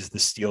going to use the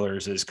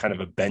Steelers as kind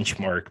of a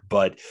benchmark,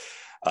 but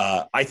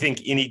I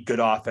think any good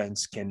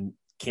offense can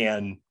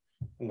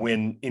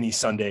win any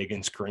Sunday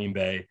against Green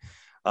Bay.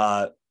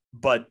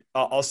 But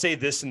I'll say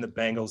this in the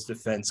Bengals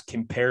defense,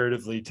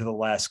 comparatively to the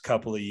last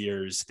couple of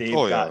years, they've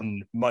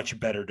gotten much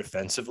better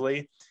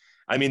defensively.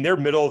 I mean, they're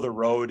middle of the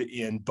road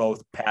in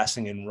both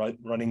passing and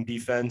running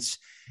defense,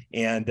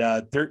 and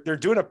they're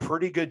doing a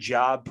pretty good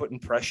job putting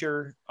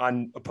pressure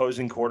on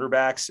opposing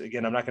quarterbacks.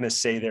 Again, I'm not going to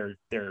say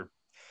they're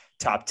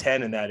top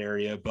 10 in that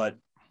area, but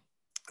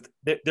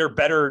they're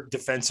better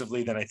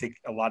defensively than I think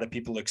a lot of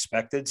people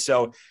expected.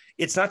 So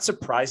it's not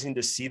surprising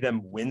to see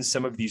them win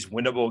some of these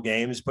winnable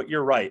games, but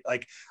you're right.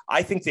 Like,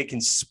 I think they can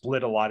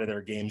split a lot of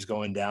their games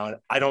going down.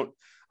 I don't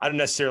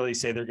necessarily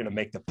say they're going to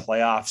make the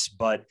playoffs,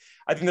 but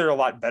I think they're a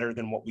lot better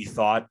than what we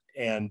thought.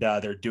 And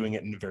they're doing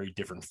it in a very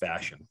different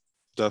fashion.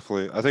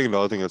 Definitely. I think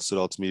another thing that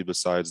stood out to me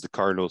besides the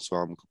Cardinals, who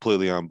I'm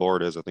completely on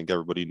board, as I think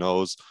everybody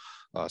knows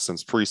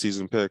since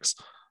preseason picks.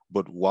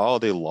 But while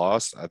they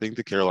lost, I think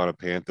the Carolina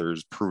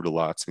Panthers proved a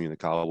lot to me in the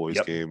Cowboys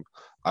game.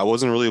 I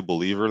wasn't really a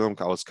believer in them.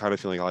 I was kind of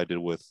feeling how I did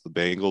with the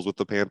Bengals with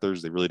the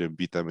Panthers. They really didn't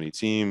beat that many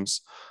teams.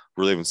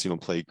 Really haven't seen them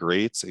play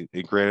great.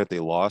 And granted, they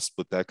lost,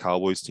 but that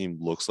Cowboys team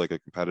looks like a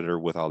competitor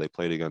with how they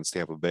played against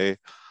Tampa Bay.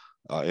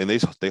 And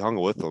they hung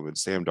with them. And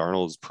Sam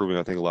Darnold is proving,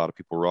 I think, a lot of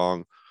people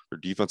wrong. Their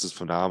defense is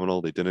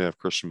phenomenal. They didn't have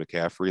Christian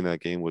McCaffrey in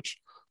that game, which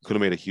could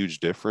have made a huge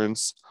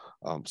difference.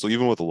 So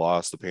even with the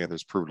loss, the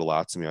Panthers proved a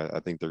lot to me. I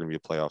think they're going to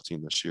be a playoff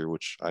team this year,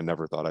 which I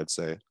never thought I'd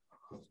say.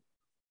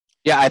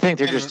 Yeah, I think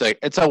they're just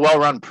it's a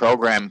well-run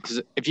program, because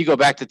if you go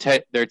back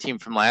to their team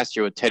from last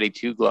year with Teddy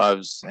Two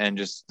Gloves and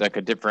just like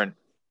a different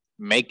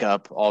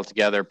makeup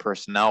altogether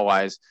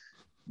personnel-wise,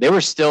 they were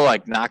still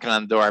like knocking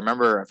on the door. I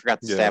forgot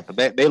the stat,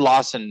 but they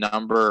lost a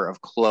number of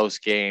close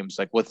games,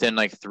 like within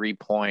like 3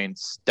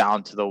 points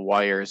down to the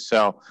wire.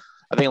 So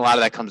I think a lot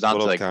of that comes down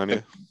to like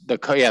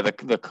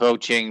the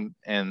coaching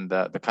and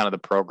the kind of the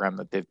program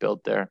that they've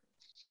built there.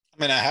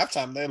 I mean, at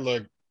halftime, it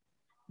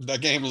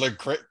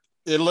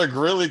looked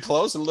really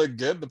close. It looked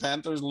good. The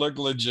Panthers looked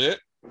legit.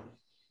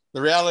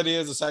 The reality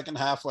is, the second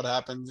half, what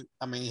happened?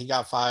 I mean, he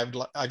got I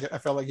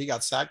felt like he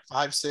got sacked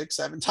 5, 6,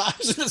 7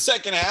 times in the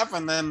second half,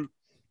 and then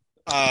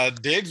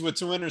Diggs with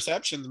 2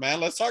 interceptions. Man,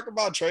 let's talk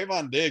about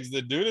Trayvon Diggs.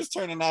 The dude is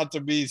turning out to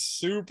be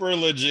super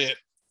legit.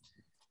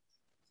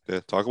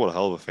 Yeah, talk about a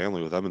hell of a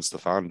family with Evan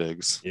Stephon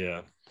Diggs.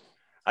 Yeah.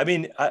 I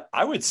mean,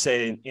 I would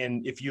say,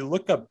 and if you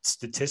look up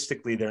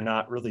statistically, they're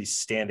not really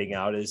standing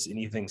out as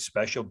anything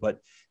special, but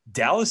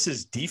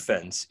Dallas's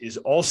defense is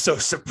also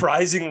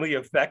surprisingly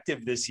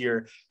effective this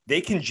year.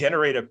 They can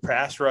generate a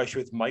pass rush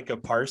with Micah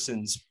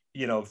Parsons,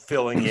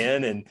 filling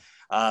in, and,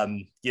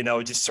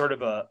 just sort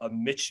of a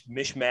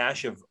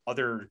mishmash of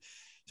other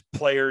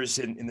players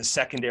in the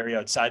secondary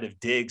outside of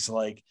Diggs.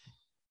 Like,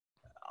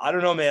 I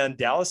don't know, man.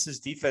 Dallas's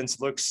defense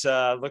looks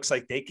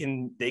like they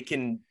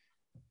can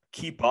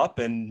keep up,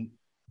 and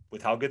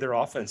with how good their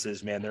offense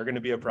is, man, they're going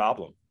to be a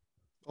problem.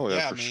 Oh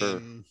yeah, for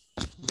sure.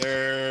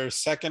 They're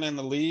second in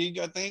the league,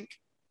 I think,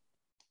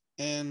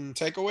 in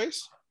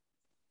takeaways.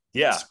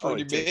 Yeah, it's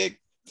pretty big.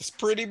 It's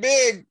pretty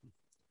big.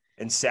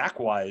 And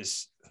sack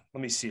wise,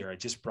 let me see here. I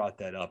just brought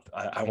that up.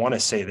 I want to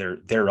say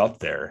they're up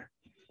there.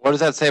 What does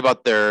that say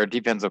about their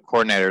defensive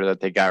coordinator that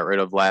they got rid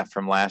of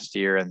from last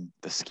year, and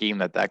the scheme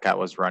that guy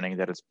was running?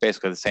 That it's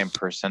basically the same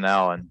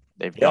personnel, and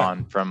they've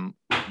gone from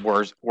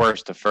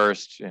worst to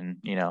first, and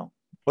Well,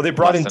 they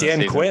brought in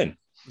Dan Quinn.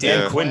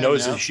 Dan Quinn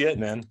knows his shit,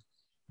 man.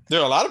 Dude,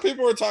 a lot of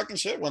people were talking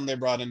shit when they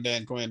brought in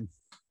Dan Quinn.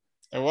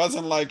 It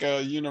wasn't like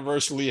a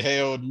universally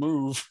hailed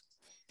move.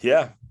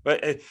 Yeah,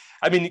 but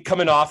I mean,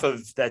 coming off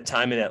of that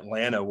time in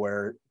Atlanta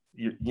where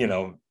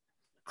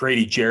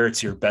Grady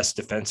Jarrett's your best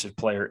defensive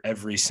player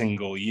every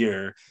single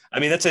year. I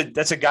mean,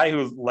 that's a guy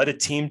who led a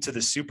team to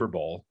the Super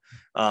Bowl.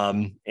 I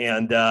mean,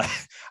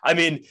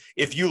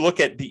 if you look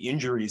at the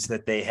injuries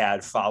that they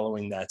had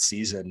following that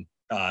season,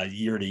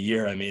 year to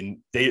year, I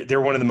mean,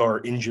 they're one of the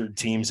more injured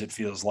teams, it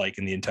feels like,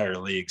 in the entire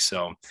league.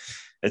 So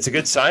it's a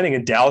good signing,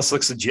 and Dallas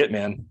looks legit,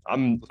 man.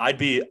 I'm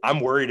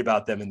worried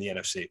about them in the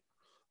NFC.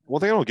 One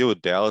thing I don't get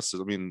with Dallas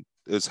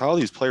is how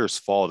these players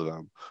fall to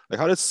them. Like,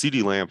 how did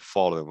CeeDee Lamb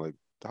fall to them? Like,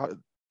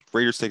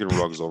 Raiders taking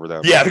Ruggs over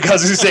that. Yeah,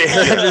 because you say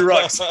Henry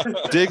Ruggs.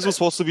 Diggs was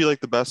supposed to be like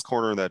the best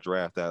corner in that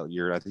draft that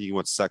year. I think he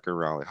went second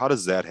round. Like, how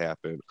does that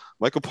happen?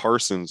 Michael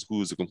Parsons,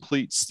 who's a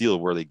complete steal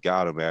where they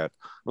got him at, it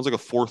was like a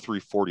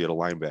 4.3 40 at a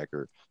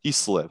linebacker. He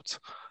slipped.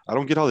 I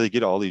don't get how they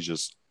get all these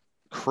just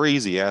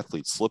crazy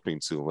athletes slipping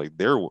to him. Like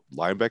their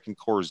linebacking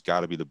core has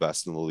got to be the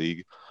best in the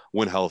league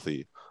when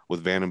healthy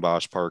with Van and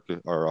Bosch,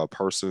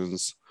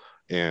 Parsons,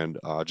 and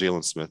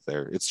Jalen Smith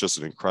there. It's just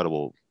an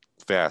incredible,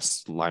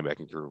 fast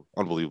linebacking crew.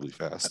 Unbelievably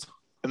fast.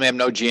 And they have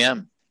no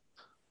GM.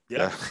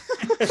 Yeah.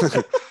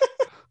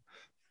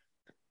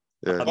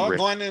 Yeah. Well,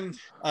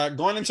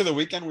 going into the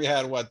weekend, we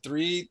had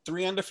three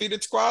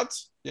undefeated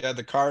squads. Yeah,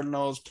 the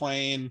Cardinals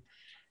playing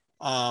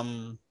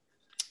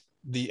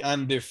the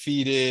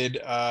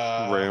undefeated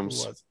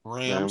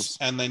Rams,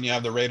 and then you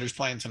have the Raiders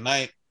playing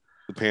tonight.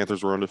 The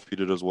Panthers were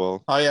undefeated as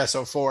well. Oh yeah,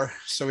 so 4.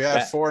 So we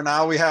have 4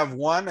 now. We have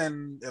 1,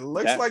 and it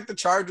looks like the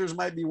Chargers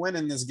might be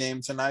winning this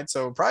game tonight.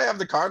 So we'll probably have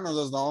the Cardinals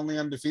as the only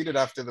undefeated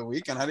after the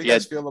weekend. How do you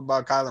guys feel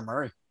about Kyler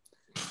Murray?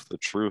 The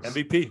truth.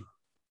 MVP.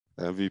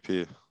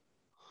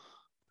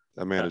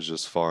 That man is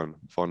just fun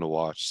to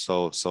watch.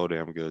 So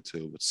damn good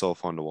too, but so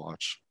fun to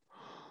watch.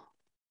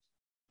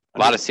 A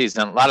lot of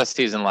season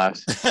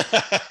left.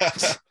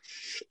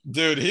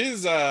 Dude,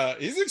 he's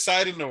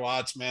exciting to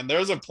watch, man.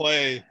 There's a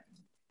play.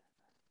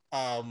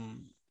 I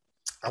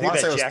want to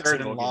say it was third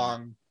and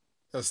long.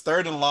 It was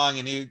third and long,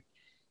 and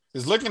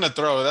he's looking to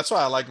throw. That's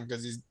why I like him,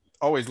 because he's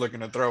always looking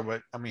to throw.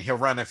 But I mean, he'll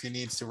run if he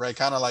needs to, right?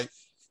 Kind of like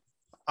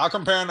I'll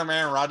compare him to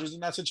Aaron Rodgers in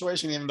that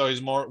situation, even though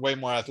he's way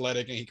more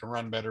athletic and he can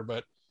run better.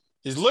 But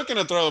he's looking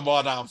to throw the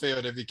ball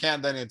downfield. If he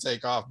can't, then he'll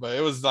take off. But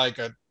it was like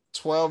a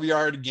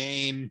 12-yard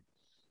gain.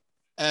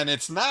 And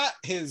it's not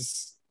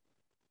his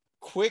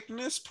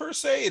quickness per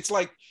se. It's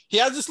like he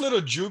has this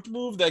little juke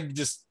move that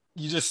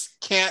you just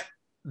can't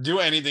do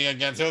anything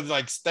against. He'll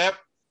like step,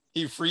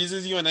 he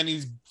freezes you, and then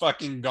he's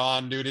fucking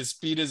gone, dude. His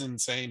speed is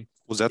insane.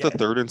 Was that the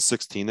 3rd and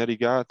 16 that he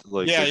got?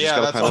 Like, yeah,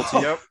 got a penalty.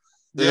 Yep.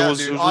 Yeah,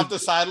 dude, off the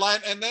sideline,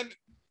 and then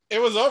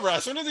it was over.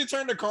 As soon as he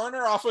turned the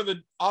corner off of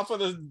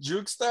the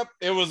juke step,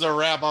 it was a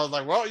wrap. I was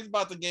like, well, he's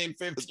about to gain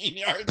 15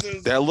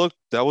 yards.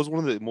 That was one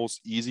of the most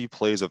easy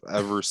plays I've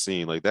ever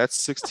seen. Like that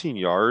 16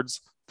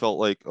 yards felt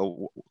like a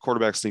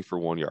quarterback sneak for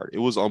 1 yard. It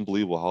was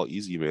unbelievable how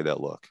easy he made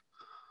that look.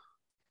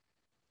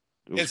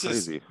 It was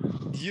crazy.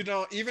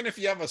 Just, even if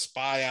you have a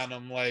spy on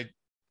him, like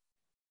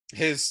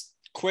his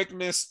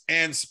quickness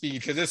and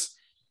speed, because it's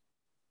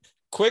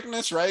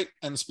quickness, right,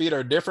 and speed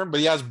are different,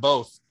 but he has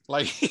both.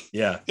 Like,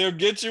 he'll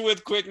get you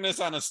with quickness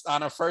on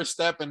a first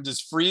step and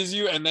just freeze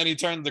you, and then he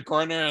turns the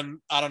corner, and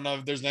I don't know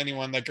if there's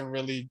anyone that can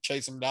really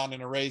chase him down in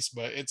a race,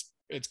 but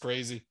it's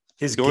crazy.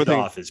 His get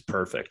off is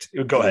perfect.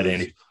 Go ahead,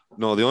 Andy.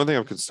 No, the only thing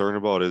I'm concerned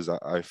about is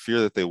I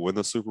fear that they win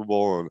the Super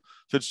Bowl and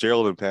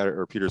Fitzgerald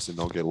and Peterson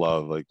don't get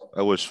love. Like,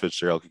 I wish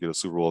Fitzgerald could get a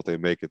Super Bowl if they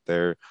make it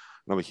there.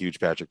 And I'm a huge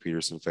Patrick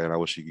Peterson fan. I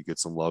wish he could get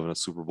some love in a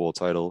Super Bowl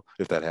title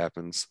if that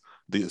happens,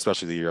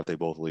 especially the year if they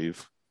both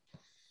leave.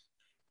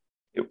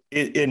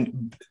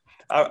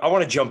 I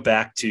want to jump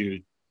back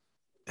to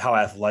how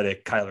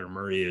athletic Kyler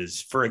Murray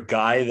is. For a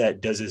guy that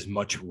does as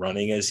much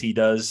running as he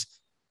does,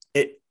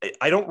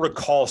 I don't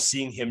recall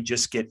seeing him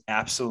just get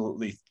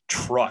absolutely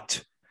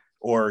trucked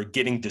or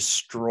getting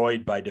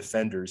destroyed by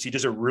defenders. He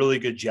does a really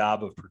good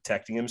job of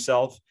protecting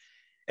himself.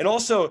 And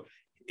also,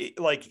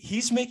 like,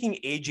 he's making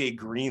AJ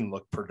Green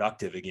look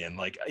productive again.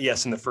 Like,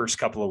 yes, in the first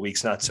couple of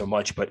weeks, not so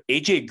much, but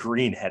AJ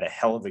Green had a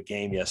hell of a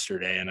game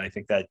yesterday. And I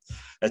think that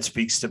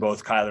speaks to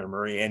both Kyler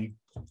Murray and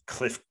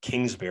Cliff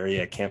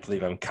Kingsbury. I can't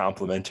believe I'm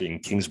complimenting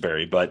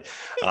Kingsbury, but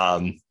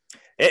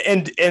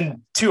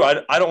and two,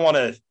 I don't want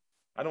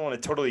to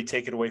totally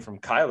take it away from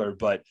Kyler,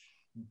 but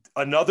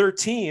another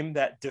team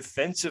that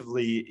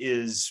defensively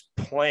is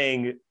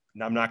playing,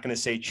 and I'm not going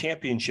to say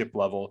championship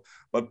level,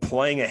 but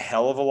playing a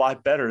hell of a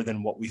lot better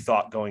than what we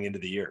thought going into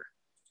the year.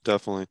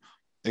 Definitely.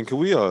 And can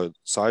we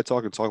side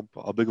talk and talk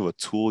about how big of a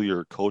tool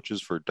your coach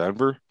is for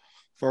Denver,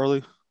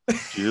 Farley? Did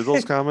you hear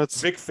those comments?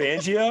 Vic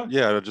Fangio?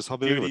 Yeah, just how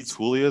big of a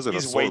tool he is and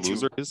a sore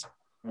loser is.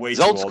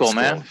 He's old school,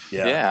 man.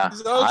 Yeah.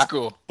 He's old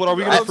school. But are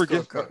we gonna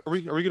forget? Are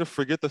we gonna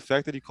forget the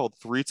fact that he called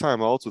 3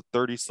 timeouts with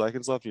 30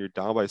 seconds left and you're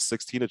down by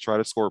 16 to try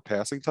to score a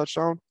passing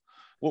touchdown?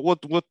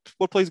 What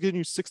play's getting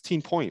you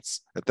 16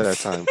 points at that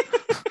time?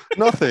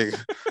 Nothing.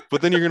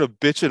 But then you're gonna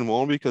bitch and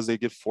moan because they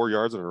get 4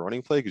 yards on a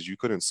running play because you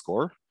couldn't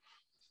score.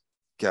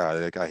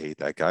 God, I hate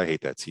that guy. I hate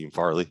that team,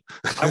 Farley.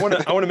 I want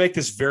to make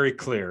this very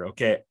clear.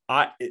 Okay.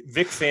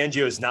 Vic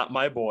Fangio is not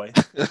my boy.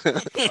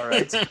 All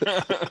right.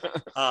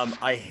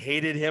 I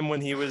hated him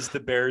when he was the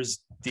Bears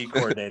D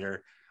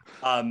coordinator.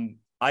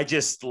 I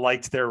just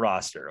liked their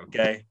roster.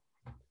 Okay.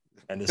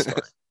 End of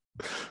story.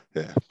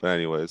 Yeah. But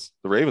anyways,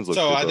 the Ravens look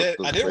so good.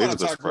 I did want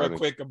to talk real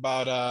quick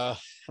about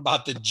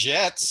the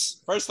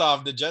Jets. First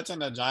off, the Jets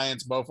and the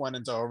Giants both went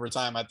into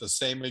overtime at the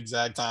same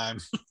exact time.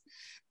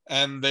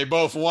 And they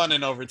both won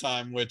in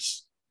overtime,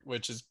 which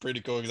is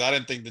pretty cool because I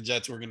didn't think the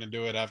Jets were going to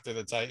do it after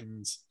the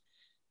Titans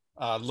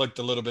looked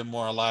a little bit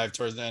more alive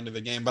towards the end of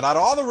the game. But out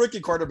of all the rookie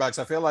quarterbacks,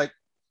 I feel like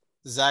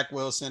Zach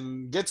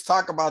Wilson gets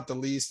talked about the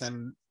least,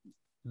 and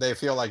they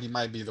feel like he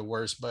might be the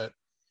worst. But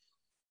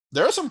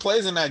there are some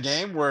plays in that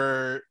game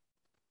where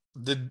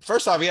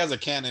first off, he has a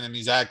cannon and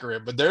he's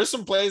accurate, but there's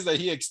some plays that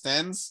he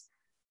extends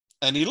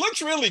and he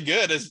looks really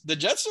good. The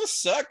Jets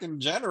just suck in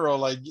general.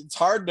 Like, it's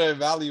hard to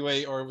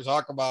evaluate or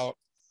talk about,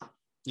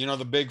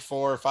 the big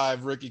 4 or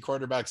 5 rookie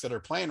quarterbacks that are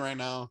playing right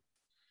now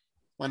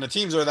when the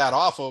teams are that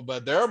awful.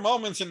 But there are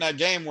moments in that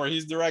game where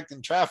he's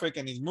directing traffic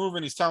and he's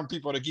moving. He's telling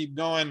people to keep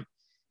going,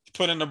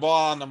 putting the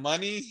ball on the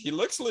money. He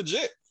looks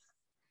legit.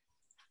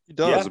 He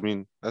does. Yeah. I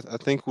mean, I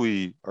think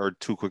we are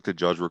too quick to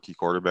judge rookie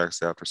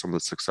quarterbacks after some of the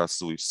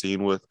successes we've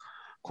seen with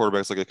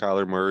quarterbacks like a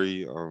Kyler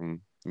Murray.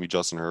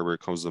 Justin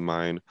Herbert comes to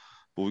mind.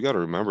 But we got to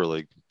remember,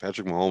 like,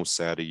 Patrick Mahomes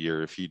sat a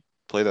year. If he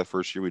played that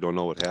first year, we don't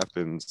know what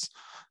happens.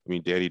 I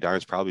mean, Danny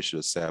Dimes probably should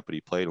have sat, but he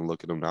played, and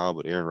look at him now.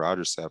 But Aaron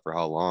Rodgers sat for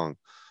how long?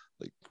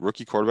 Like,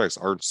 rookie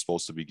quarterbacks aren't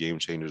supposed to be game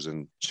changers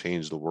and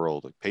change the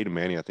world. Like, Peyton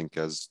Manning, I think,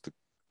 has the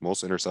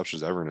most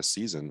interceptions ever in a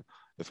season,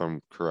 if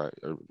I'm correct,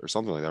 or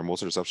something like that.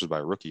 Most interceptions by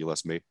a rookie,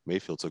 unless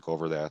Mayfield took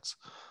over that.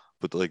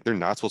 But, like, they're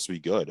not supposed to be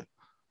good.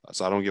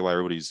 So I don't get why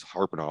everybody's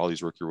harping on all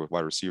these rookie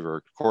wide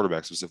receiver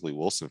quarterbacks, specifically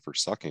Wilson, for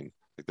sucking.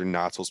 Like, they're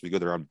not supposed to be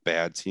good. They're on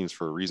bad teams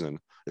for a reason.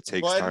 It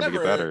takes time to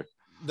get better.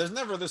 There's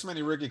never this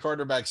many rookie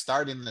quarterbacks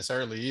starting this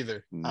early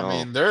either. No. I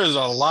mean, there's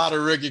a lot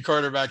of rookie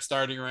quarterbacks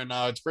starting right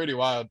now. It's pretty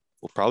wild.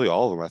 Well, probably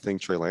all of them. I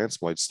think Trey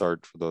Lance might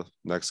start for the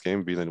next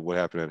game, being what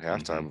happened at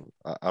halftime.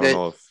 I don't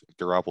know if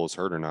Garoppolo's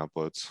hurt or not,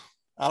 but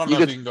I don't know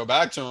if you can go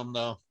back to him,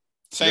 though.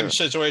 Same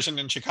situation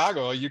in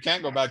Chicago. You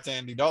can't go back to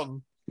Andy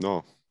Dalton.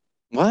 No.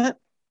 What?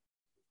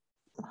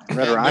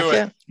 Red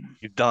Rocket?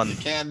 You're done. You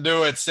can't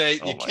do it,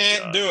 Sate. You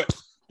can't do it.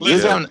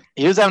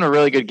 He was having a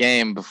really good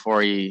game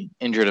before he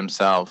injured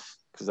himself,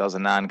 because that was a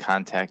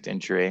non-contact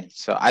injury.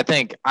 So I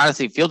think,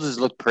 honestly, Fields has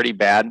looked pretty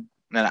bad.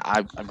 And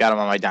I've got him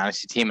on my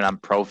dynasty team, and I'm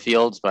pro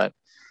Fields, but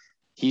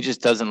he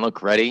just doesn't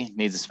look ready.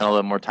 Needs to spend a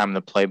little more time in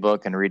the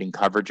playbook and reading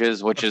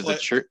coverages, which is the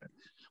truth.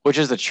 Which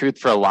is the truth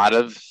for a lot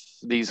of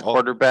these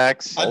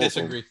quarterbacks. I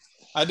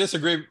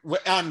disagree.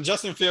 On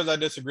Justin Fields, I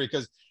disagree,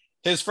 because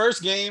his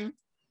first game,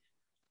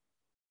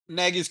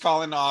 Nagy's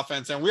calling the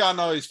offense, and we all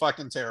know he's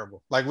fucking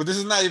terrible. Like, this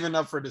is not even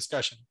up for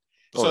discussion.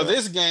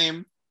 This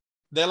game,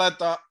 they let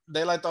the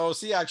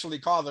OC actually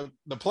call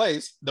the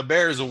plays. The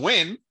Bears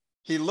win.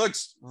 He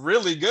looks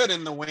really good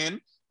in the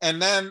win.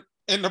 And then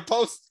in the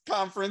post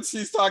conference,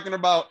 he's talking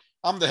about,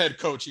 I'm the head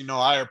coach.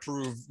 I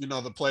approve,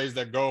 the plays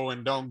that go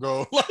and don't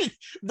go. Like,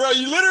 bro,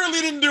 you literally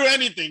didn't do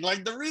anything.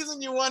 Like, the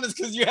reason you won is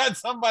because you had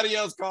somebody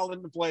else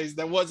calling the plays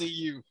that wasn't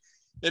you.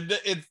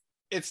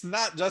 It's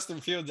not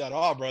Justin Fields at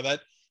all, bro. That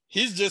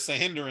he's just a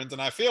hindrance.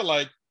 And I feel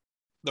like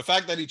the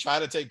fact that he tried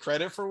to take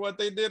credit for what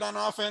they did on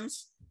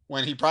offense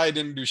when he probably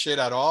didn't do shit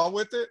at all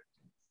with it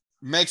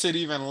makes it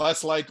even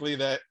less likely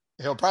that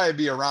he'll probably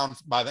be around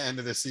by the end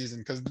of the season,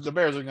 because the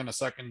Bears are going to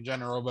suck in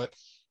general. But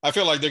I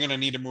feel like they're going to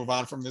need to move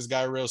on from this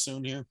guy real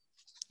soon here.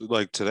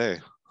 Like today.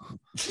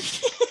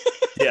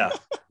 Yeah.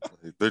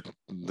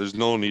 There's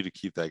no need to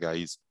keep that guy.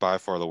 He's by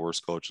far the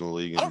worst coach in the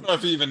league. I don't know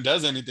if he even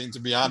does anything, to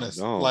be honest.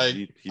 No, like,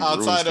 he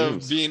outside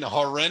of being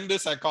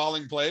horrendous at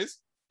calling plays,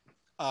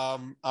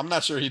 I'm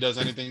not sure he does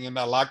anything in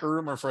that locker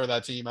room or for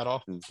that team at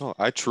all. No,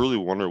 I truly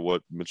wonder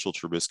what Mitchell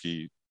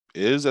Trubisky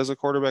is as a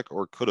quarterback,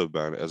 or could have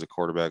been as a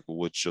quarterback,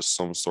 with just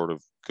some sort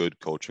of good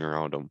coaching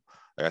around him.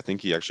 I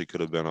think he actually could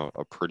have been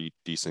a pretty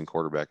decent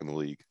quarterback in the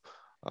league,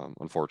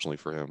 unfortunately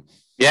for him.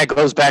 Yeah, it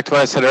goes back to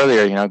what I said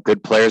earlier.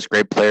 Good players,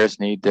 great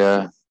players need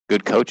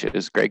good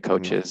coaches, great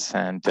coaches.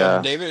 And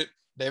David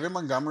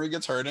Montgomery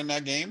gets hurt in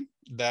that game.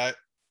 They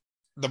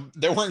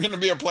weren't going to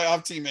be a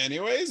playoff team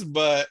anyways,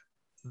 but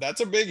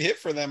that's a big hit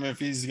for them if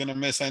he's going to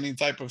miss any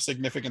type of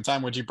significant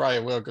time, which he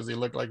probably will, because he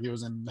looked like he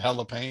was in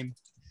hella pain.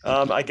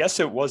 I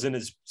guess it wasn't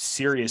as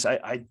serious.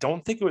 I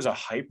don't think it was a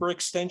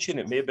hyperextension.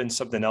 It may have been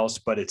something else,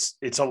 but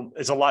it's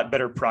a lot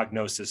better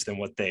prognosis than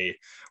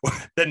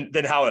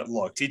than how it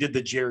looked. He did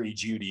the Jerry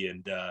Jeudy,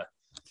 and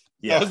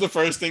that was the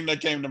first thing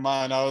that came to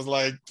mind. I was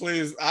like,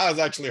 please. I was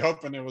actually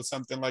hoping it was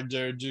something like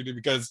Jerry Jeudy,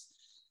 because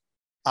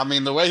I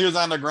mean, the way he was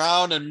on the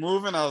ground and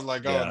moving, I was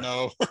like, oh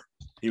no.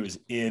 He was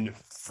in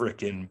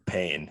freaking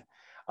pain.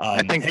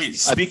 Hey,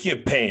 speaking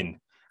of pain,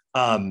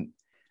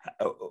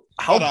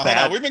 Hold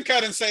on. We've been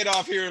cutting Sade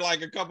off here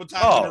like a couple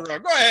times in a row.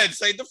 Go ahead,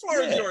 Sade. The floor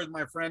is yours,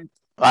 my friend.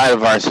 I had a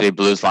varsity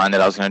blues line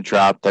that I was going to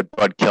drop, that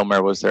Bud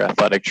Kilmer was their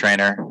athletic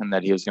trainer and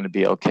that he was going to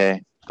be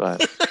okay.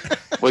 But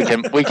we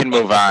can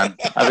move on.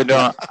 Give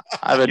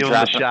him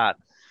a shot.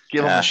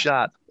 Give him a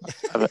shot.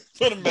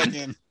 Put him back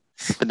in.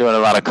 Been doing a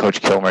lot of Coach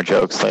Kilmer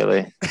jokes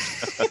lately.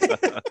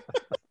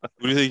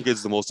 Who do you think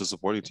is the most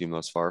disappointing team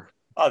thus far?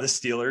 Oh, the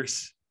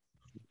Steelers.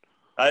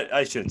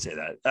 I shouldn't say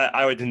that.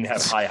 I didn't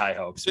have high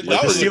hopes. The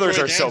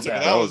Steelers are so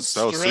bad. That was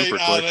super quick.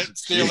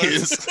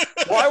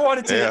 Well, I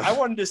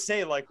wanted to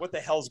say, like, what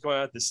the hell's going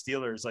on with the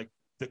Steelers? Like,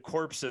 the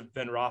corpse of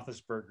Ben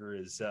Roethlisberger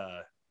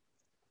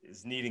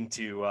is needing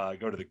to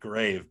go to the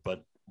grave.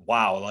 But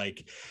wow,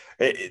 like,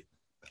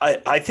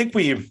 I think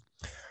we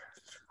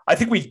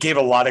gave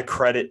a lot of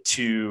credit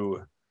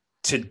to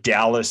to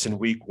Dallas in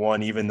week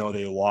 1, even though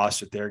they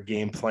lost with their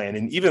game plan.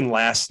 And even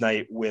last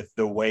night with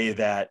the way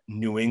that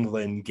New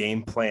England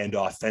game planned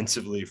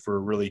offensively for a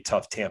really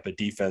tough Tampa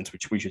defense,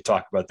 which we should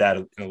talk about that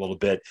in a little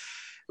bit.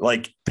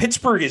 Like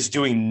Pittsburgh is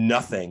doing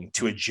nothing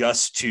to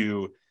adjust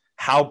to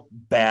how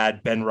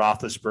bad Ben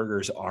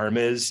Roethlisberger's arm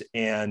is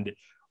and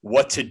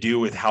what to do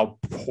with how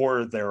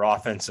poor their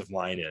offensive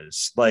line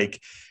is.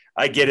 Like,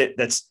 I get it.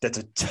 That's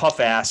a tough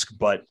ask,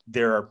 but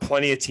there are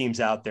plenty of teams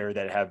out there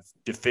that have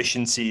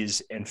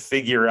deficiencies and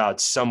figure out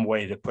some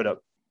way to put up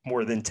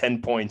more than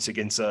 10 points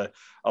against a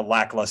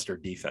lackluster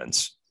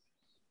defense.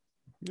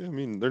 Yeah, I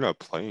mean, they're not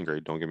playing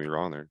great. Don't get me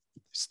wrong.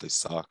 They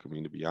suck. I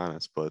mean, to be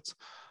honest, but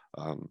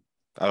I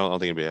don't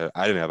think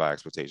I didn't have high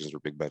expectations for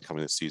Big Ben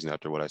coming this season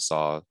after what I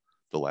saw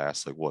the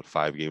last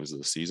 5 games of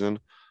the season.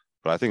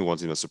 But I think one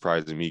thing that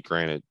surprised me,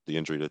 granted, the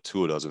injury to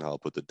Tua doesn't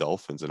help with the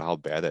Dolphins and how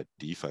bad that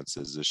defense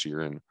is this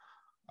year. And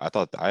I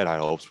thought I had high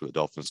hopes for the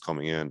Dolphins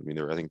coming in. I mean,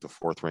 they were, I think, the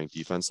 4th ranked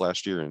defense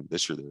last year, and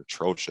this year they're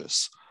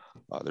atrocious.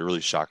 They're really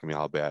shocking me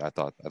how bad. I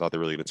thought they're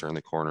really going to turn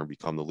the corner and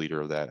become the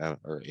leader of that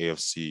or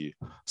AFC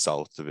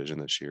South division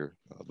this year,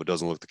 but it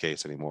doesn't look the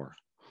case anymore.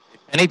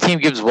 Any team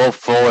gives Will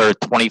Fuller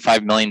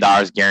 $25 million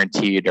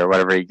guaranteed or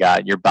whatever he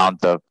got, you're bound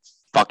to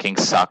fucking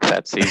suck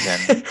that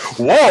season.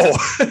 Whoa.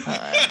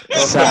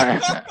 Sorry.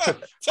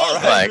 All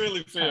right.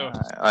 Really feel.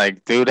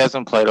 Dude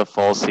hasn't played a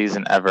full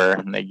season ever,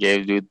 and they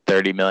gave dude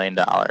 $30 million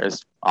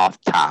off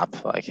top.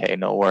 Hey,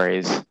 no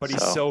worries. But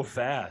he's so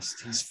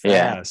fast. He's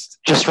fast.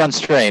 Yeah, just run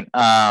straight.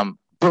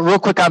 But real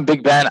quick on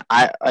Big Ben,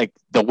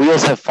 the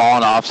wheels have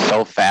fallen off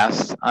so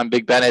fast on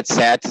Big Ben. It's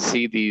sad to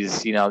see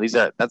these.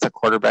 That's a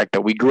quarterback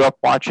that we grew up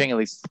watching, at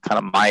least kind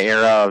of my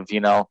era of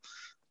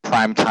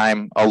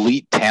primetime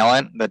elite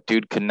talent. That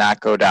dude could not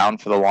go down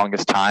for the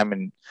longest time,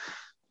 and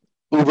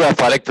uber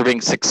athletic for being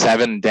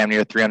 6'7", damn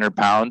near 300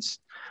 pounds.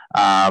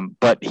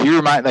 But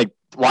he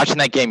watching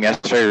that game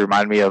yesterday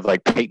reminded me of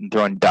Peyton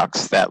throwing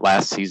ducks that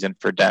last season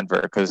for Denver,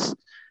 because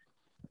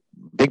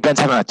Big Ben's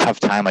having a tough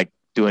time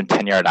doing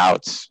 10-yard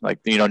outs,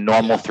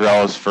 normal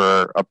throws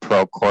for a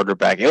pro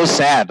quarterback. It was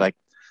sad.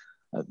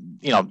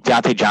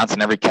 Deontay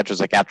Johnson, every catch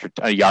was after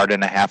a yard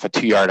and a half, a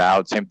 2-yard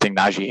out. Same thing.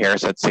 Najee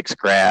Harris had 6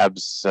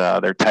 grabs.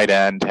 Their tight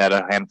end had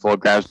a handful of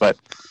grabs, but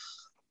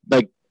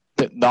the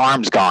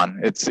arm's gone.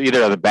 It's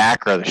either the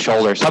back or the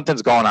shoulder.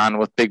 Something's going on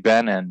with Big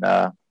Ben, and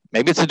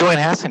maybe it's a Dwayne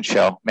Haskins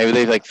show.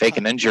 Maybe they fake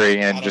an injury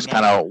and just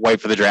kind of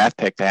wait for the draft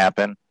pick to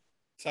happen.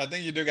 So I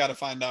think you do got to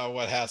find out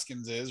what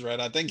Haskins is, right?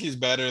 I think he's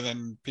better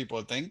than people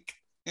think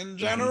in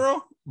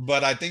general,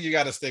 but I think you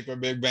got to stick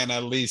with Big Ben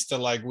at least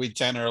to week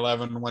 10 or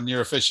 11 when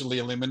you're officially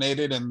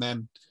eliminated, and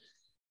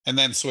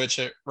then switch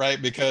it,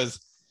 right? Because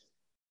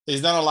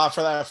he's done a lot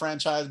for that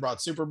franchise,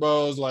 brought Super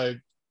Bowls.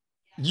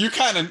 You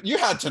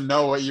had to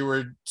know what you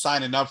were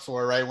signing up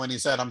for, right? When he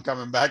said, I'm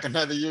coming back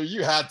another year,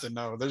 you had to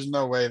know. There's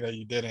no way that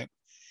you didn't.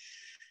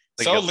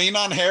 So lean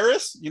on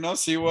Harris,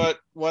 see what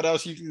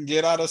else you can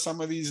get out of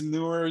some of these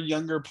newer,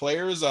 younger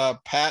players.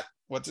 Pat,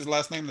 what's his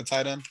last name? The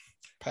tight end?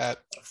 Pat.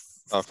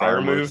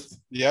 Freiermuth.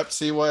 Yep.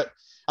 See what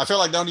 – I feel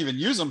like they don't even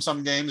use him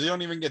some games. You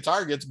don't even get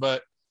targets,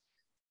 but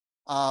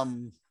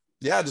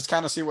just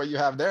kind of see what you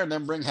have there, and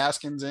then bring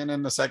Haskins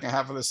in the second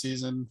half of the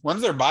season.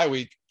 When's their bye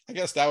week? I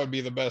guess that would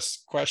be the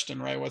best question,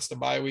 right? What's the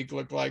bye week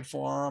look like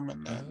for them?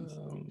 And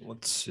then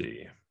let's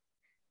see.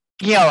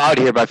 Out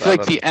here, but I feel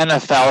like the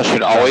NFL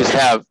should always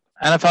have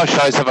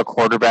a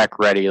quarterback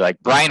ready.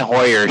 Brian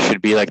Hoyer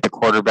should be the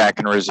quarterback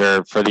in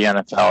reserve for the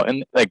NFL,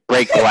 and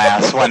break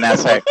glass when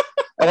that's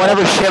and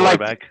whenever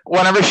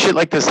shit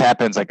like this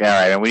happens, all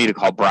right, and we need to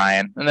call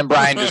Brian, and then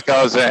Brian just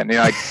goes in,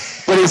 but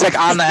he's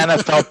on the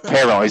NFL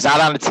payroll. He's not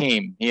on the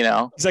team, He's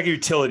like a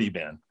utility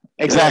man.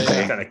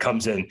 Exactly. Kind of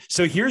comes in.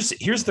 So here's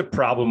the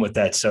problem with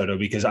that, Soto,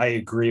 because I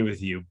agree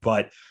with you.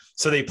 But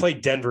so they play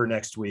Denver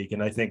next week,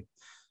 and I think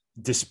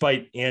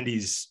despite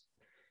Andy's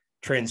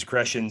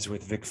transgressions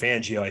with Vic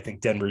Fangio, I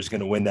think Denver is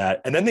going to win that.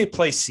 And then they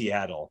play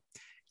Seattle,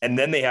 and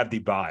then they have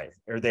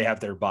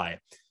their bye.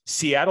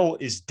 Seattle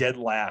is dead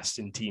last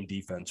in team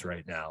defense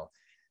right now.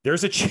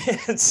 There's a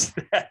chance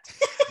that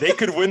they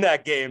could win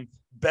that game.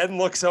 Ben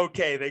looks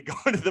okay. They go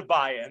into the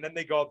bye, and then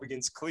they go up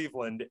against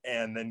Cleveland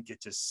and then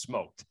get just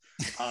smoked.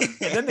 And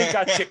then they've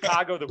got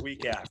Chicago the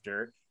week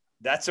after.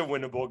 That's a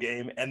winnable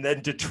game. And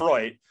then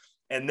Detroit,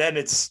 and then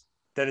it's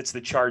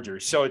the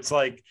Chargers. So it's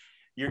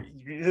you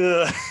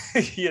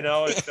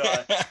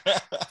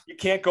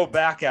can't go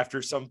back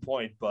after some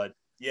point, but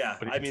yeah,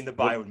 the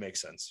bye would make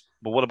sense.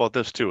 But what about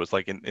this too? It's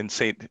in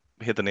Saint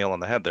hit the nail on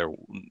the head there.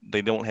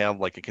 They don't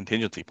have a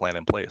contingency plan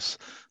in place.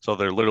 So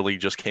they're literally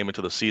just came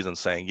into the season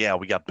saying, yeah,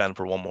 we got Ben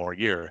for one more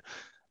year.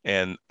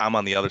 And I'm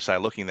on the other side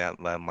looking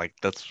at them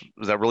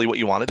is that really what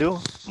you want to do?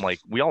 I'm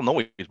we all know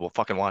he's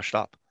fucking washed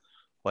up.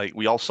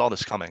 We all saw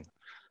this coming.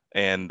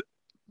 And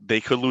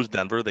they could lose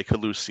Denver. They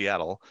could lose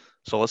Seattle.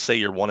 So let's say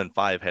you're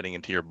 1-5 heading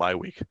into your bye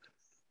week.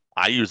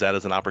 I use that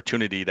as an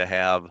opportunity to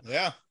have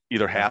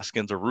either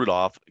Haskins or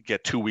Rudolph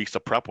get 2 weeks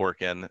of prep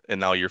work in, and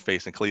now you're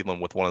facing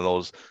Cleveland with one of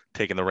those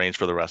taking the reins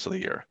for the rest of the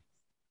year.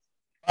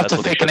 They'll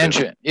have to fake an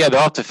injury. Yeah,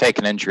 they'll have to fake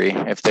an injury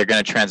if they're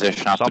going to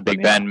transition off to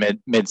Big Ben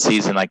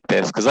mid-season like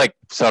this. Because like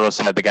Soto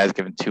said, the guy's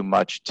given too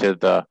much to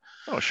the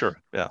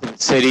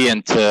city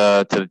and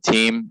to the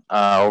team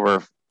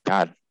over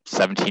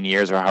 17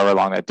 years or however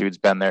long that dude's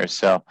been there.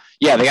 So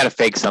yeah, they got to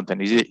fake something.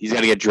 He's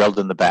got to get drilled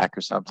in the back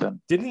or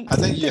something. I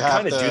think you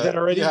have to do that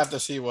already. You have to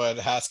see what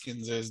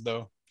Haskins is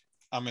though.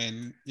 I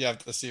mean, you have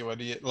to see what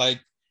he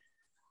like.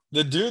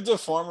 The dude's a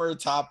former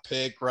top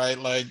pick, right?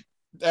 Like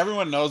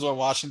everyone knows what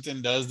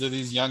Washington does to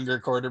these younger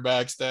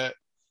quarterbacks that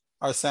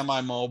are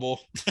semi-mobile.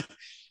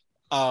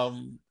 I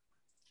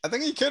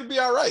think he could be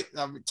all right.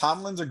 I mean,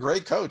 Tomlin's a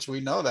great coach.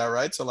 We know that,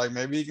 right? So like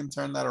maybe he can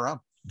turn that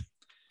around.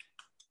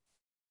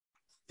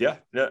 Yeah,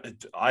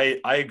 I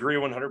agree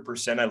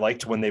 100%. I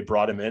liked when they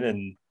brought him in,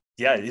 and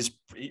yeah, his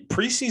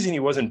preseason, he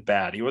wasn't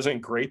bad. He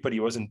wasn't great, but he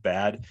wasn't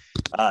bad.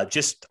 I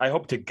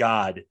hope to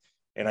God,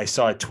 and I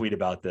saw a tweet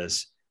about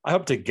this, I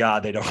hope to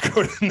God they don't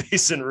go to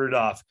Mason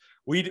Rudolph.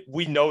 We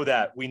know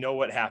that. We know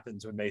what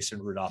happens when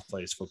Mason Rudolph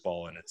plays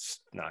football, and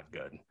it's not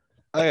good.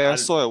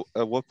 So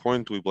at what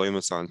point do we blame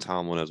this on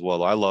Tomlin as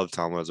well? I love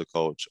Tomlin as a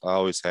coach. I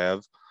always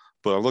have.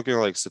 But I'm looking at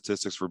like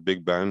statistics for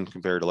Big Ben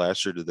compared to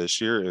last year to this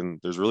year,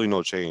 and there's really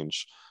no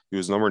change. He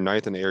was number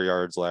 9th in air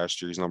yards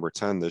last year. He's number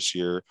 10 this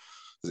year.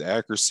 His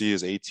accuracy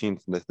is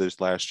 18th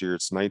this last year.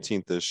 It's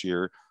 19th this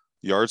year.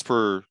 Yards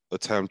per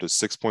attempt is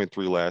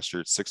 6.3 last year.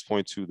 It's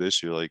 6.2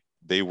 this year. Like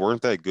they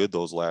weren't that good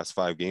those last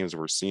 5 games,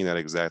 and we're seeing that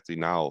exactly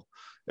now.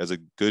 As a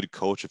good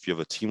coach, if you have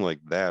a team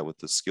like that with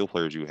the skill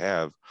players you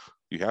have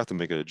to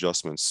make an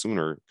adjustment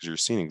sooner because you're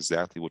seeing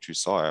exactly what you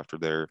saw after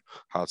their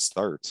hot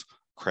starts.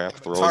 Crap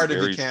throws. It's hard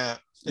if you can't.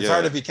 It's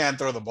hard if you can't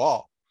throw the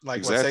ball. Like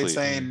exactly. What's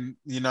they saying?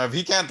 If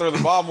he can't throw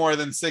the ball more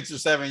than 6 or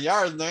 7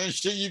 yards, there ain't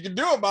shit you can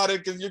do about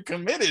it because you're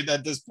committed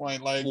at this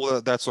point. Like,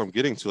 well, that's what I'm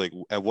getting to. Like,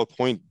 at what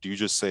point do you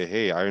just say,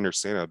 "Hey, I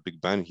understand I have Big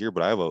Ben here,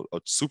 but I have a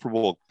Super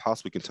Bowl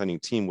possibly contending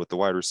team with the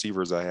wide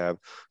receivers I have,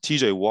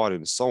 T.J. Watt,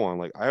 and so on.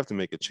 Like, I have to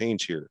make a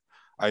change here.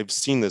 I've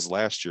seen this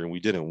last year, and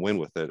we didn't win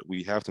with it.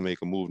 We have to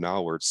make a move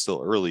now where it's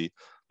still early."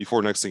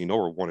 Before next thing you know,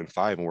 we're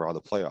 1-5 and we're out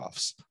of the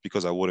playoffs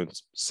because I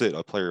wouldn't sit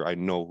a player I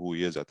know who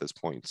he is at this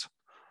point.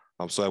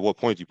 So at what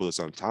point do you put this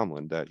on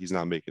Tomlin that he's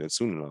not making it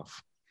soon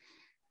enough?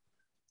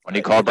 When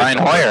he called Brian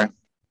Hoyer.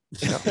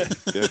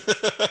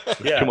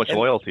 Yeah. Too much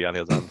loyalty on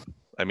his end.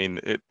 I mean,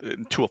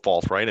 to a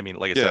fault, right? I mean,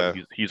 like I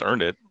said, he's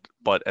earned it.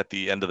 But at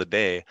the end of the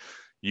day,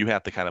 you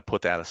have to kind of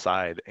put that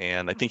aside.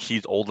 And I think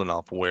he's old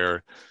enough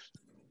where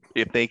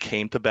if they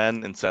came to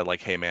Ben and said,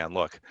 like, hey, man,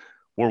 look,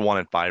 we're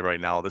 1-5 right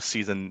now. This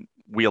season,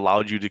 we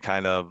allowed you to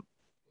kind of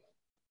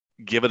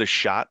give it a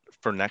shot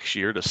for next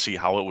year to see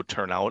how it would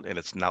turn out, and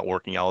it's not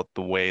working out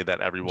the way that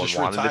everyone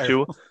wanted it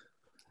to.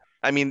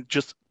 I mean,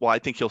 I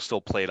think he'll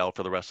still play it out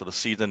for the rest of the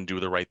season,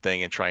 do the right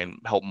thing, and try and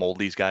help mold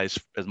these guys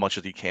as much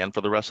as he can for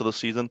the rest of the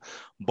season.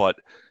 But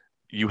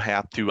you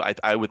have to,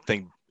 I would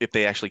think if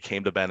they actually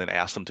came to Ben and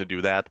asked him to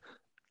do that,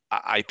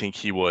 I think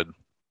he would.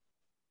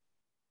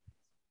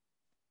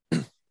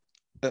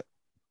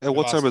 At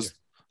what time is...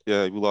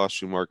 Yeah, we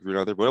lost you, Mark, if you're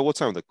not there. But at what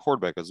time the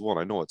quarterback as well?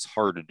 I know it's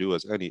hard to do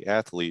as any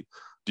athlete.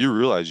 Do you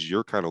realize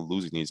you're kind of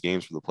losing these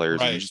games for the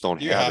players and you just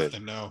don't have it?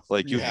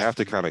 Like you have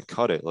to kind of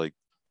cut it. Like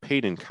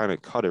Peyton kind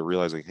of cut it,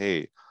 realizing,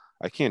 hey,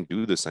 I can't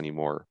do this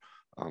anymore.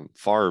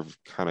 Favre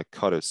kind of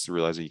cut it,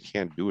 realizing you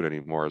can't do it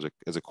anymore.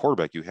 As a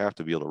quarterback, you have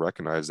to be able to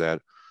recognize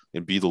that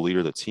and be the leader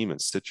of the team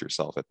and sit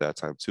yourself at that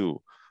time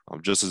too.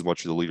 Just as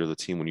much as the leader of the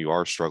team when you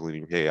are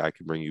struggling. Hey, I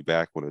can bring you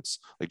back when it's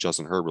like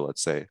Justin Herbert,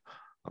 let's say.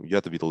 You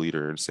have to be the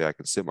leader and say, I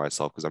can sit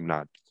myself because I'm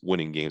not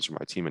winning games for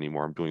my team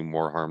anymore. I'm doing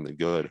more harm than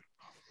good.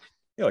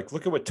 Yeah, like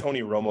look at what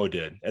Tony Romo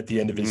did at the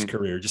end of his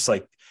career. Just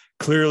like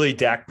clearly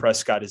Dak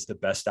Prescott is the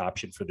best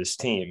option for this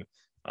team.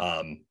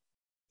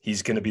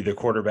 He's going to be the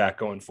quarterback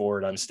going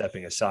forward. I'm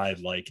stepping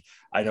aside. Like,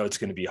 I know it's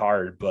going to be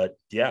hard, but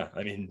yeah,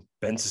 I mean,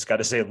 Ben's just got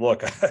to say,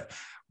 look,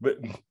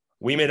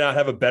 we may not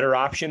have a better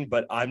option,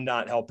 but I'm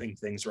not helping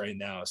things right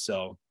now.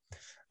 So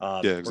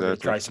we're going to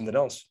try something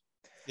else.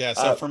 Yeah,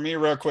 so for me,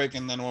 real quick,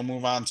 and then we'll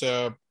move on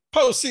to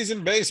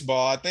postseason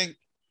baseball. I think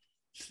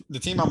the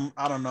team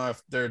I don't know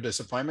if they're a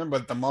disappointment,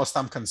 but the most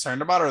I'm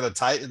concerned about are the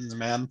Titans,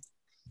 man.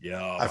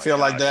 Yeah, I feel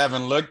like they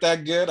haven't looked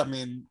that good. I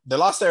mean, they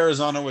lost to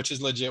Arizona, which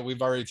is legit.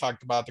 We've already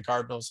talked about the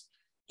Cardinals.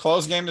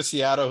 Close game to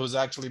Seattle, who's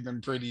actually been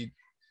pretty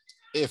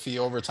iffy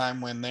overtime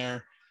win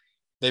there.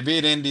 They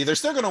beat Indy. They're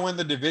still going to win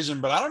the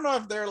division, but I don't know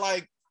if they're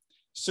like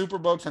Super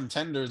Bowl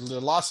contenders. The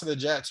loss to the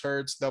Jets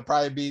hurts. They'll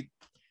probably beat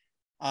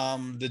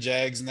the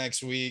Jags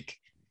next week.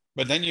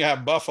 But then you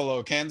have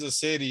Buffalo, Kansas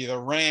City, the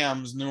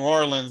Rams, New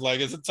Orleans. Like,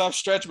 it's a tough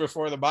stretch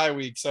before the bye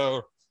week.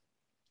 So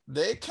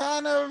they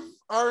kind of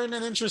are in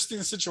an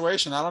interesting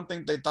situation. I don't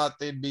think they thought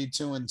they'd be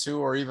 2-2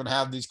 or even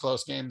have these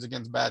close games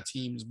against bad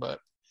teams, but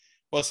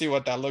we'll see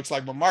what that looks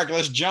like. But Mark,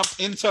 let's jump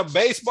into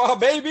baseball,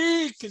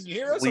 baby. Can you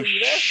hear us? Holy are you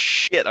there?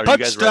 Shit. Are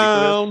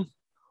Touchdown. You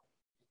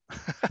guys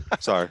ready for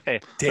this? Sorry. Hey,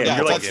 damn,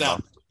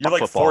 you're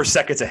like 4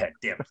 seconds ahead.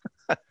 Damn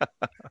it.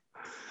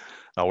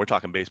 No, we're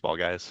talking baseball,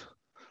 guys.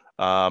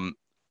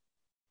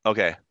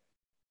 Okay.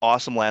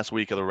 Awesome last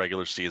week of the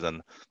regular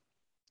season.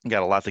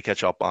 got a lot to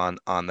catch up on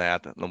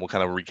that, and then we'll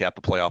kind of recap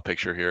the playoff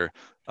picture here,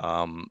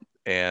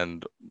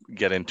 and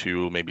get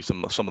into maybe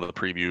some of the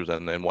previews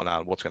and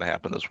whatnot, what's going to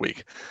happen this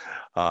week.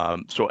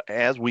 So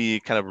as we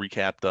kind of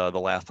recapped the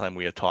last time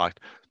we had talked,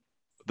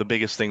 the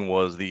biggest thing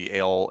was the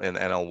AL and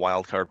NL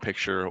wildcard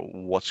picture.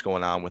 What's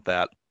going on with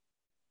that?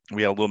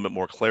 We had a little bit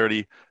more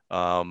clarity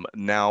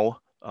now,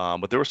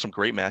 but there were some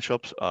great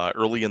matchups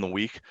early in the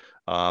week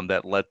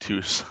that led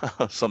to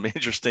some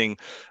interesting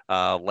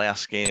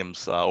last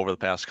games over the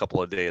past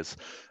couple of days.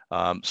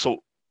 So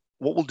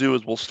what we'll do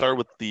is we'll start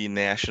with the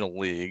National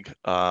League.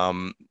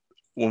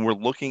 When we're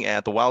looking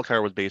at the wild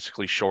card was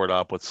basically shored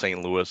up with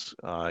St. Louis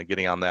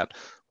getting on that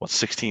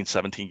 16,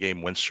 17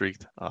 game win streak.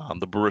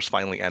 The Brewers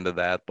finally ended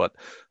that, but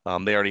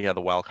they already had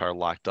the wild card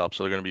locked up,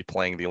 so they're going to be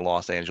playing the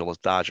Los Angeles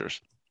Dodgers.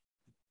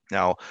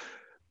 Now,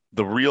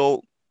 the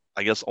real,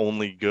 I guess,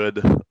 only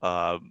good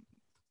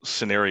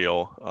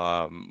scenario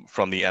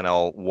from the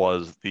NL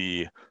was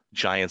the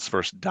Giants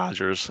versus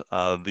Dodgers,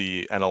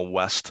 the NL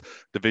West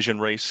division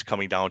race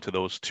coming down to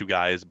those two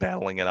guys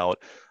battling it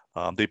out.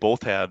 They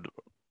both had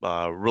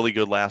really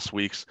good last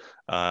weeks,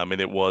 and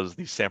it was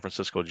the San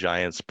Francisco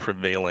Giants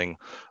prevailing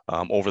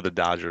over the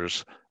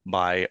Dodgers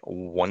by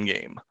 1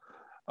 game.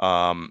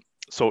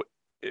 So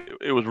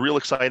it was real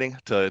exciting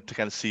to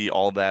kind of see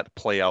all that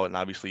play out, and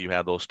obviously you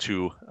had those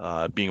two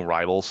being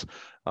rivals.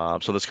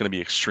 So that's going to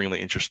be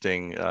extremely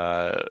interesting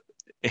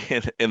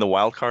in the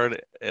wild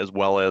card, as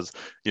well as,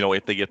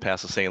 if they get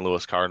past the St.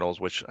 Louis Cardinals,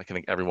 which I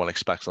think everyone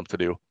expects them to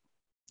do,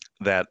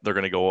 that they're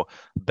going to go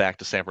back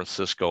to San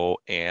Francisco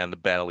and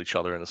battle each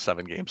other in a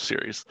 7-game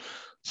series.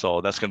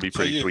 So that's going to be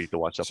pretty sweet to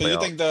watch that play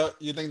out.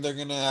 You think they're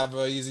going to have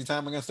an easy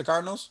time against the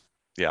Cardinals?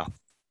 Yeah.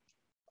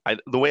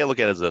 The way I look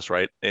at it is this,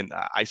 right? And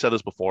I said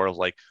this before, I was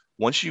like,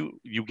 once you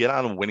get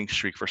on a winning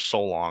streak for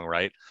so long,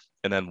 right?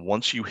 And then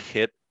once you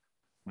hit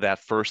that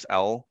first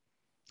L,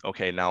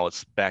 okay, now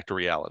it's back to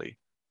reality.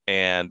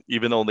 And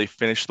even though they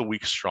finished the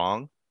week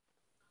strong,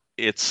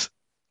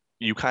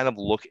 you kind of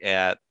look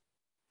at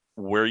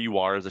where you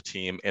are as a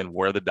team and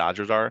where the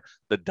Dodgers are.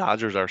 The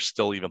Dodgers are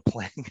still even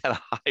playing at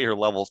a higher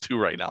level too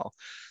right now.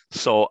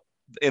 So,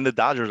 and the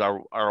Dodgers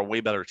are a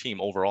way better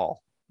team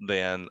overall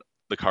than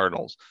the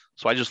Cardinals.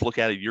 So I just look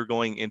at it, you're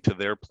going into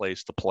their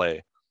place to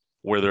play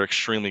where they're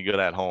extremely good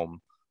at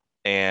home.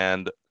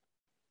 And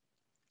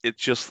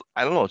it's just,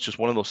 I don't know, it's just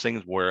one of those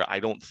things where I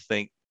don't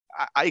think,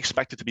 I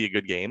expect it to be a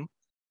good game,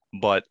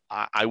 but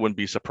I wouldn't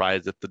be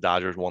surprised if the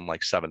Dodgers won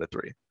like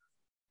 7-3.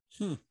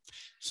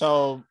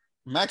 So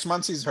Max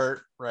Muncy's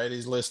hurt, right?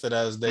 He's listed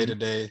as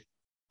day-to-day.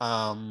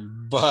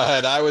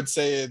 But I would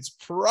say it's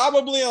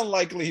probably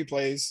unlikely he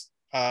plays.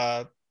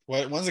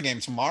 When's the game?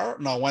 Tomorrow?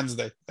 No,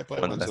 Wednesday. They play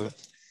Wednesday.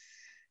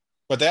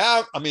 But they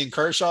have,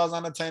 Kershaw's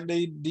on a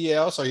 10-day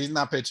DL, so he's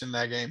not pitching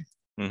that game.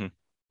 Mm-hmm.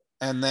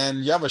 And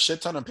then you have a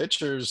shit ton of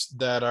pitchers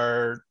that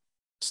are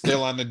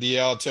still on the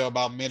DL till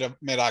about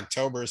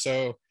mid-October.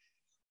 So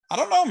I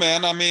don't know,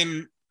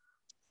 man.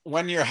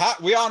 When you're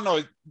hot, we all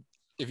know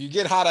if you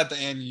get hot at the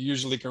end, you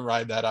usually can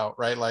ride that out,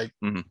 right? Like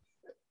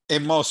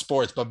in most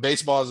sports, but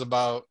baseball is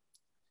about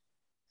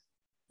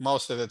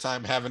most of the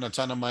time having a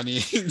ton of money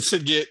to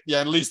get,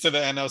 at least to the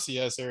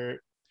NLCS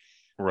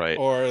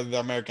or the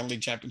American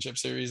League Championship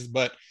Series.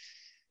 But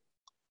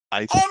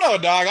I don't know,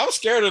 dog. I'm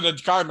scared of the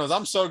Cardinals.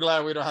 I'm so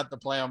glad we don't have to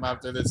play them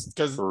after this,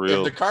 because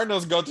if the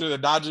Cardinals go through the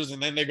Dodgers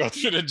and then they go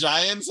through the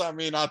Giants,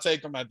 I'll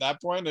take them at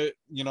that point.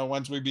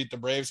 Once we beat the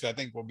Braves, I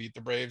think we'll beat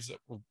the Braves.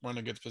 We're in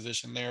a good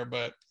position there,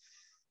 but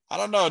I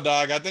don't know,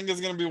 dog. I think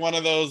it's going to be one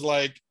of those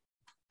like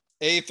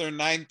 8th or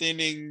 9th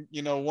inning,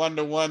 1-1,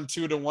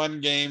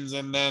 2-1 games,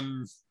 and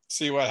then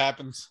see what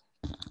happens.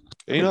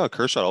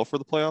 Kershaw out for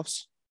the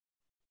playoffs?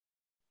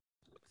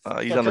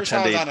 He's on the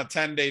 10-day. On a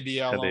 10-day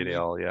DL. 10-day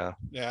DL, yeah.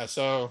 Yeah,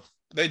 so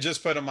they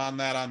just put him on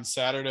that on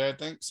Saturday, I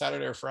think.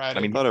 Saturday or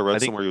Friday. I thought I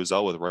read somewhere he was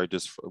out with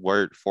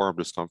forearm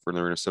discomfort, and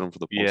they're going to sit him for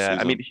the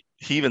postseason. Yeah,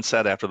 he even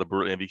said after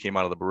if he came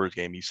out of the Brewers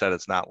game, he said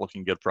it's not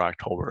looking good for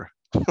October.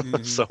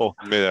 So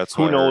that's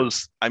who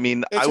knows?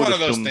 It's one of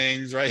those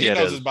things, right? He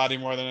knows his body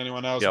more than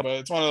anyone else, but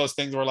it's one of those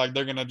things where like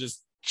they're gonna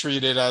just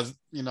treat it as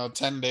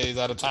 10 days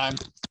at a time.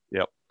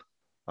 Yep.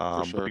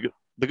 Sure.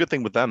 The good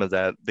thing with them is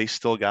that they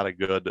still got a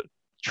good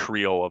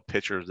trio of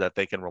pitchers that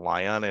they can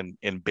rely on, and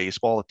in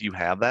baseball, if you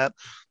have that,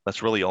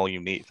 that's really all you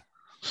need.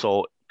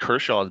 So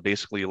Kershaw is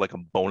basically like a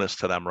bonus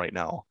to them right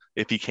now.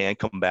 If he can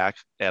come back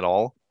at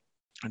all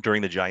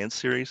during the Giants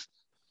series,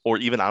 or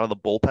even out of the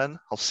bullpen,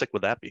 how sick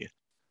would that be?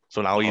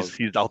 So now he's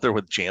out there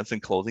with Jansen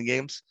closing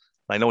games.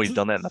 I know he's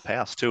done that in the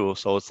past too.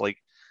 So it's like,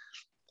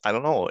 I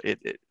don't know.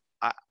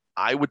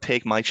 I would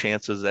take my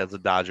chances as the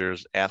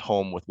Dodgers at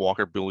home with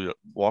Walker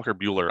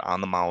Buehler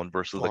on the mound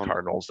versus the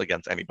Cardinals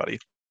against anybody.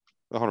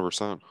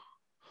 100%.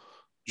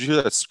 Did you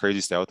hear that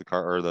crazy stat with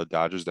the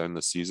Dodgers to end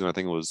the season? I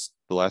think it was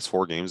the last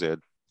 4 games they had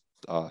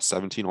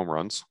 17 home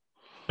runs.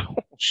 Oh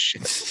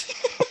shit!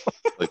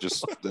 Like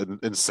just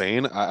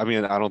insane. I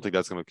don't think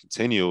that's going to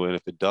continue, and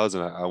if it does,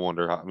 and I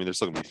wonder how. They're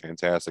still going to be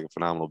fantastic, a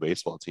phenomenal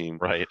baseball team,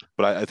 right?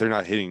 But if they're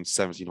not hitting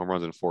 17 home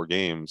runs in 4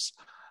 games,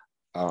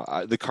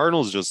 The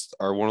Cardinals just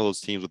are one of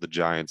those teams with the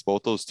Giants.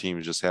 Both those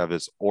teams just have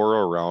this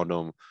aura around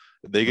them.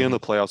 They get in the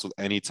playoffs with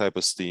any type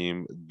of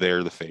steam,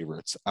 they're the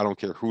favorites. I don't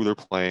care who they're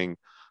playing.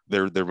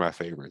 They're my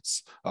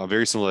favorites.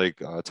 Very similar like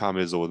Tom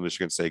Izzo with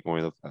Michigan State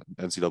going to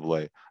the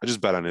NCAA. I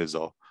just bet on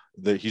Izzo.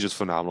 He's just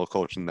phenomenal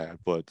coaching that.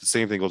 But the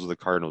same thing goes with the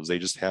Cardinals. They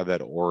just have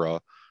that aura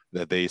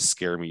that they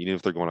scare me. Even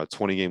if they're going on a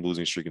 20-game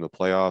losing streak in the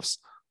playoffs,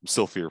 I'm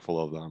still fearful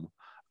of them.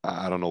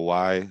 I don't know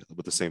why,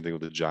 but the same thing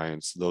with the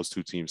Giants. Those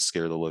two teams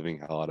scare the living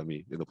hell out of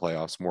me in the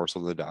playoffs, more so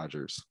than the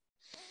Dodgers.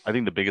 I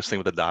think the biggest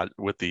thing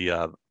with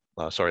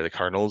the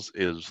Cardinals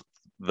is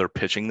their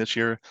pitching this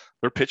year.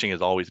 Their pitching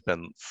has always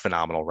been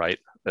phenomenal, right?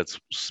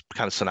 That's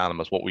kind of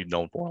synonymous what we've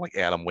known for, like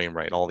Adam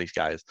Wainwright. All these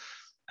guys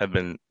have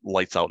been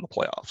lights out in the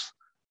playoffs,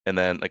 and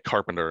then like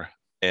Carpenter,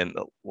 and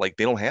like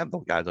they don't have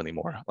those guys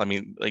anymore. I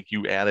mean, like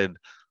you added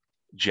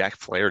Jack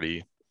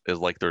Flaherty is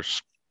like their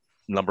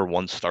number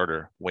one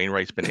starter.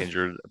 Wainwright's been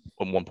injured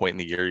at one point in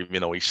the year, even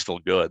though he's still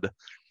good.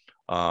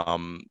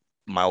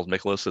 Miles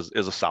Mikolas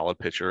is a solid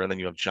pitcher, and then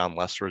you have John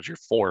Lester as your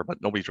 4,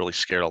 but nobody's really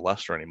scared of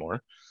Lester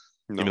anymore,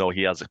 even though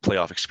he has a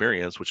playoff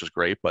experience, which is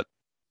great. But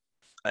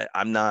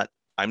I'm not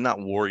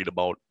worried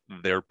about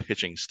their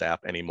pitching staff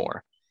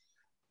anymore.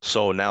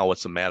 So now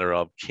it's a matter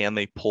of, can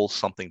they pull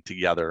something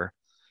together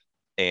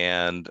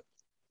and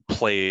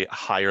play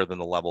higher than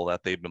the level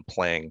that they've been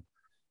playing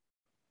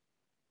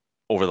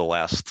over the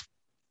last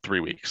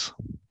 3 weeks?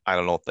 I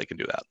don't know if they can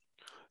do that.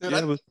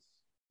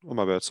 Oh,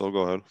 my bad. So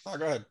go ahead. Oh,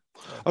 go ahead.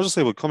 I was just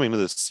saying, coming into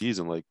this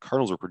season, like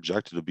Cardinals are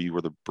projected to be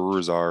where the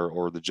Brewers are,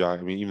 or the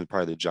Giants. I mean, even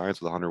probably the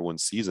Giants with a 101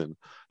 season.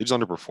 They just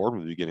underperformed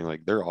at the beginning.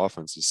 Like their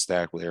offense is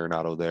stacked with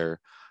Arenado there.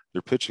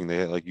 Their pitching,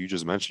 they like you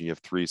just mentioned, you have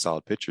 3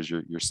 solid pitchers.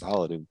 You're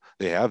solid, and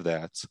they have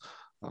that.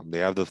 They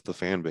have the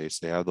fan base.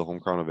 They have the home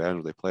crowd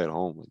advantage. They play at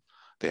home.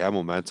 They have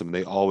momentum.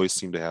 They always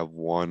seem to have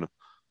one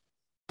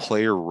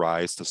player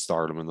rise to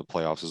stardom in the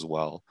playoffs as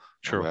well.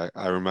 True.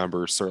 I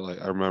remember certainly.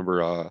 I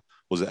remember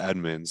was it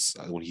Edmonds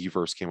when he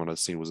first came on the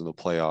scene, was in the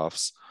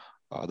playoffs.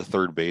 The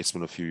third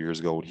baseman a few years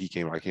ago when he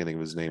came, I can't think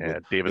of his name. Yeah,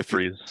 David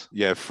Freese.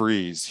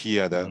 Freese. He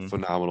had that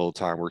phenomenal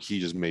time where he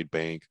just made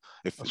bank.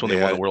 That's when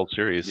they won the World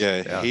Series.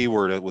 Yeah,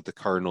 Hayward with the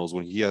Cardinals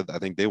when I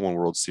think they won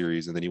World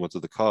Series, and then he went to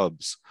the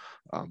Cubs.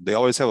 They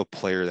always have a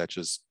player that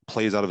just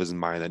plays out of his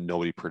mind that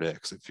nobody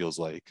predicts. It feels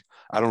like.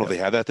 I don't know if they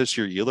have that this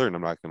year either, and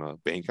I'm not going to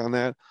bank on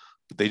that.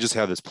 But they just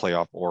have this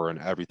playoff aura,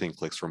 and everything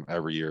clicks from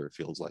every year. It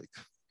feels like.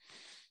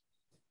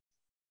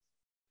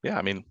 Yeah,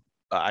 I mean,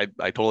 I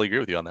totally agree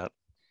with you on that.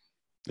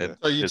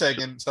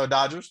 So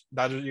Dodgers?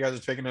 You guys are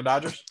taking the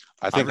Dodgers?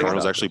 I think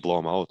Cardinals actually blow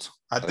them out.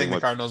 I think the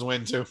Cardinals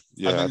win too.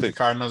 Yeah, I think the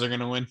Cardinals are going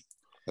to win.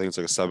 I think it's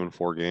like a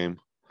 7-4 game.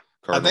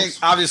 Cardinals.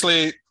 I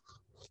think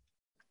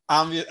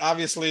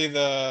obviously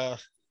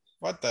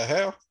what the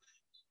hell?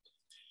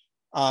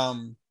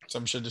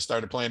 Some shit just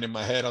started playing in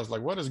my head. I was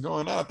like, what is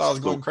going on? I thought I was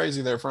going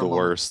crazy there for a moment.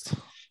 Worst.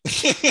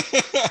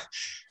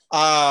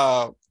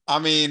 I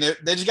mean,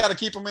 they just got to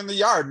keep them in the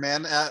yard,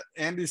 man.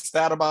 Andy's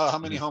stat about how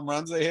many home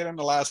runs they hit in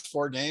the last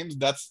 4 games,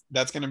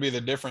 that's going to be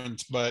the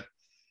difference. But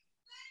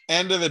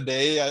end of the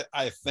day,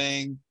 I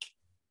think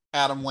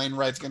Adam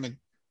Wainwright's going to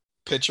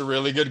pitch a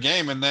really good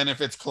game. And then if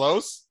it's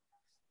close,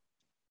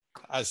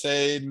 I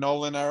say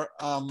Nolan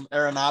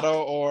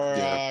Arenado or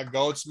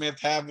Goldsmith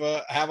have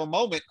a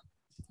moment.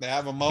 They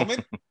have a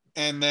moment.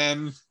 And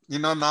then,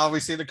 now we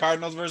see the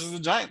Cardinals versus the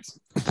Giants.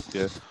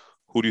 Yeah.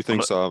 Who do you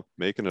think's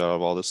making it out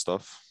of all this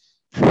stuff?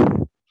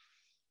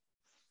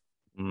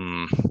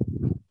 Who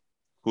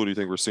do you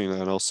think we're seeing in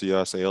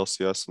LCS,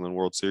 ALCS, and then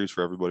World Series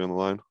for everybody on the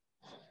line?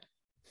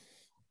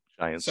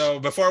 Giants. So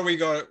before we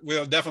go,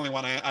 I definitely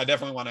want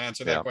to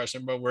answer that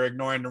question, but we're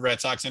ignoring the Red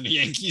Sox and the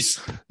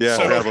Yankees.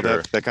 Yeah,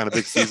 about that kind of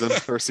big season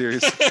or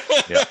series.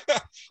 Yeah.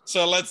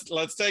 So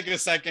let's take a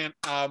second,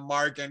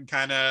 Mark, and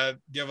kind of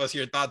give us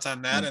your thoughts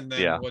on that, and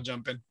then we'll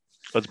jump in.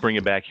 Let's bring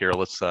it back here.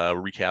 Let's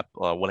recap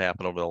what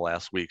happened over the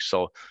last week.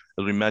 So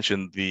as we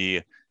mentioned,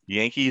 the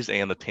Yankees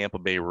and the Tampa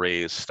Bay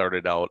Rays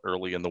started out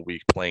early in the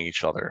week playing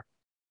each other.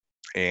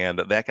 And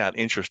that got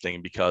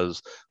interesting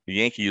because the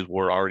Yankees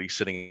were already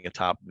sitting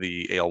atop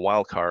the AL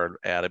wild card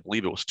at, I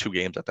believe it was 2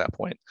 games at that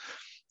point.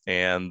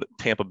 And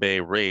Tampa Bay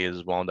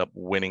Rays wound up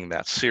winning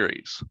that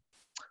series.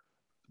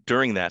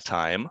 During that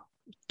time,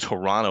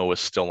 Toronto was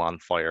still on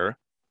fire,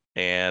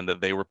 and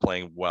they were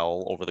playing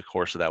well over the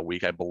course of that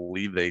week. I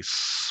believe they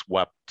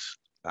swept,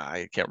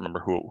 I can't remember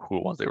who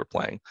it was they were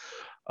playing.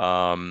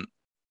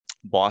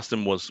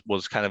 Boston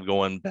was kind of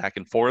going back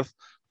and forth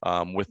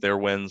with their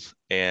wins,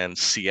 and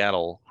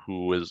Seattle,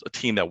 who is a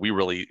team that we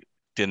really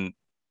didn't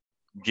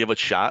give a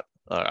shot.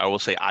 I will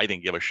say I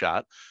didn't give a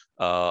shot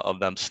of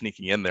them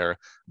sneaking in there.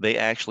 They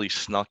actually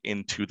snuck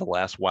into the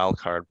last wild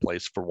card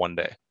place for one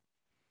day.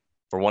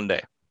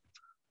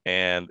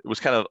 And it was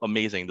kind of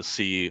amazing to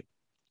see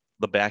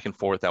the back and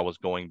forth that was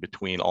going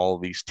between all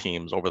of these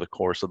teams over the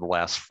course of the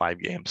last 5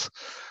 games.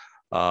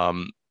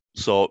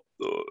 So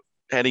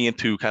heading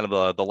into kind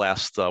of the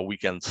last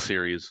weekend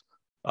series,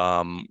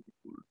 the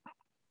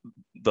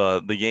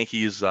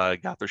Yankees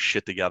got their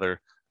shit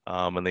together,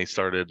 and they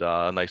started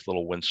a nice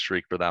little win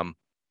streak for them.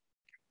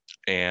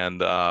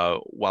 And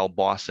while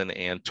Boston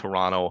and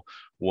Toronto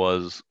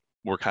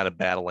were kind of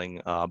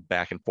battling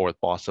back and forth,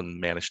 Boston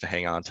managed to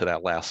hang on to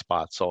that last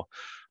spot. So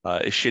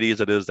as shitty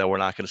as it is that we're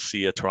not going to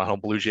see a Toronto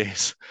Blue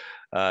Jays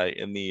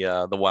in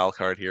the wild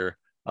card here,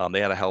 they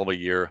had a hell of a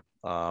year,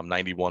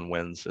 91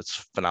 wins.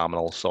 It's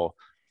phenomenal. So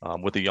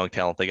with the young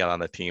talent they got on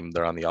the team,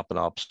 they're on the up and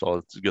up. So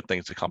it's good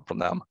things to come from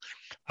them.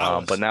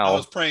 But now I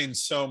was praying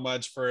so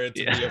much for it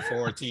to be a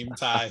 4-team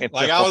tie.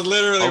 I was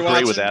literally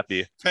watching, would that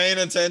be? Paying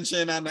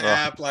attention on the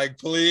app, like,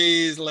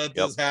 please let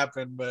this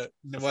happen. But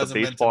it wasn't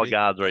the baseball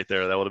gods right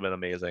there. That would have been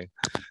amazing.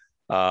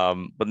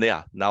 But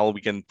yeah, now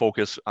we can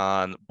focus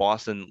on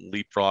Boston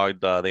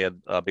leapfrogged. They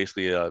had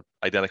basically an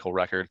identical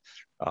record.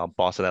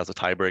 Boston has a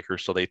tiebreaker,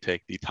 so they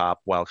take the top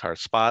wildcard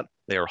spot.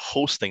 They are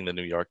hosting the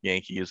New York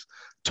Yankees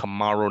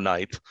tomorrow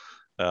night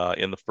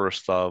in the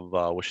first of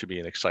what should be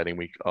an exciting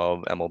week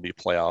of MLB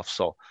playoffs.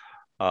 So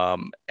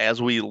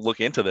as we look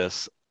into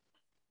this,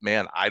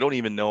 man, I don't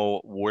even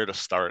know where to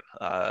start.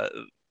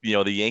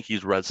 The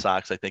Yankees Red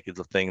Sox, I think, is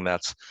a thing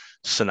that's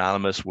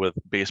synonymous with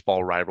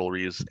baseball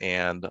rivalries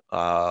and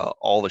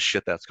all the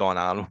shit that's gone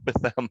on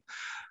with them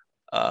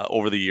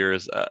over the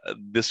years.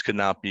 This could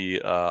not be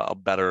a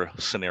better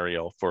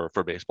scenario for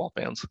baseball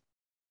fans.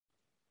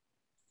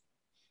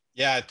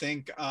 Yeah, I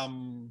think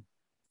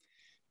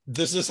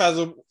this just has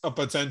a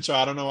potential.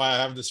 I don't know why I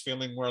have this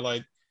feeling where,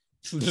 like,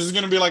 this is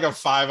going to be like a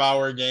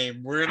 5-hour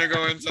game. We're going to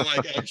go into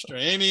like extra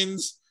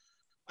innings.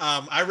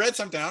 I read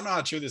something. I don't know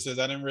how true this is.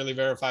 I didn't really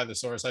verify the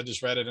source. I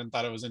just read it and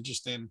thought it was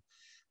interesting.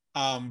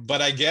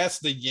 But I guess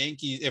the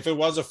Yankees, if it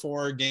was a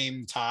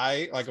 4-game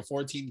tie, like a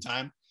 14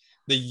 time,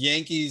 the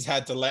Yankees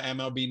had to let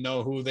MLB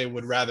know who they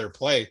would rather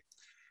play.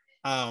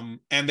 And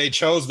they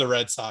chose the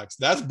Red Sox.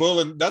 That's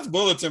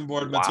bulletin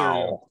board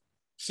material.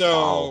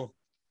 So,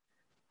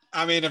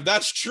 I mean, if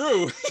that's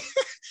true,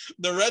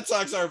 the Red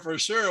Sox are for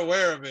sure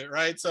aware of it,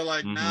 right? So,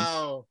 like,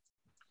 now,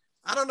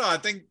 I don't know. I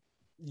think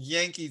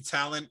Yankee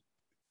talent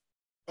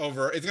it's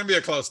going to be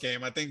a close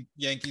game. I think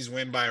Yankees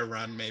win by a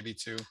run, maybe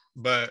 2.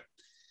 But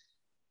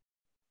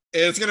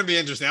it's going to be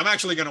interesting. I'm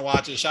actually going to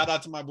watch it. Shout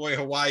out to my boy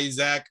Hawaii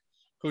Zach,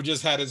 who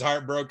just had his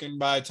heart broken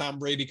by Tom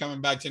Brady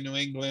coming back to New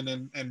England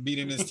and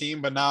beating his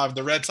team. But now if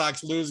the Red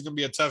Sox lose, it's going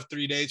to be a tough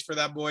 3 days for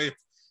that boy.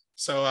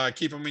 So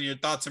keep him in your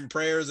thoughts and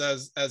prayers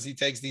as he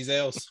takes these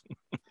L's.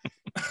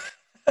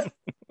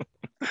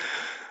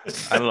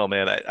 I don't know,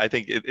 man. I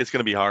think it's going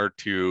to be hard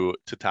to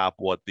top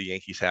what the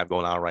Yankees have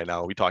going on right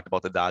now. We talked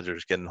about the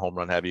Dodgers getting home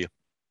run heavy.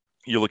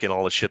 You look at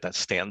all the shit that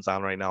Stanton's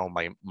on right now.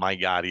 My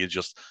God, he is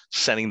just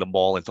sending the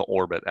ball into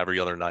orbit every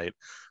other night.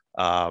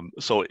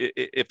 So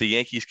if the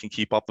Yankees can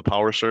keep up the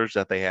power surge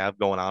that they have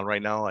going on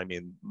right now, I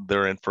mean,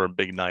 they're in for a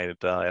big night at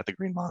the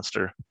Green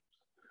Monster.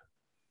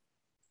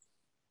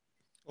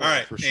 All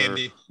right,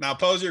 Andy. Sure. Now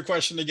pose your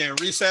question again.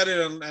 Reset it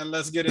and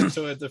let's get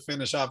into it to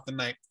finish off the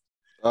night.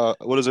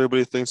 What does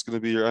everybody think is going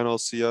to be your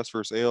NLCS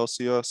versus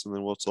ALCS, and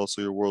then what's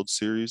also your World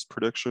Series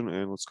prediction?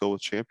 And let's go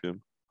with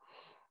champion.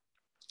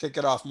 Kick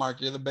it off, Mark.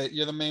 You're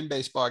the main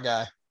baseball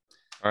guy.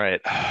 All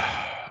right,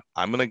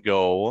 I'm going to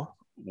go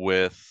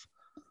with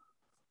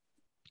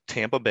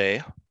Tampa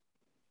Bay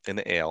in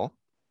the AL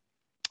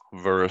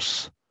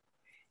versus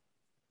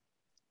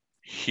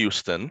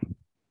Houston.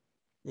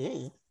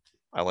 Ooh.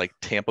 I like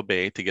Tampa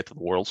Bay to get to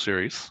the World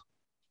Series.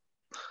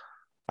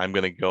 I'm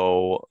going to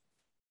go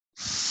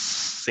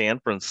San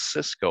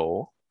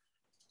Francisco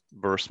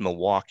versus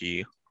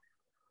Milwaukee.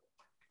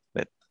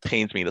 It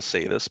pains me to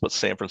say this, but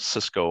San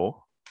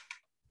Francisco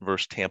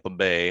versus Tampa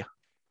Bay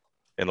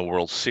in the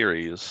World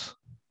Series,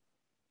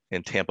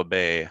 and Tampa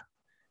Bay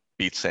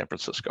beats San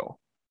Francisco.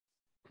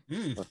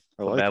 I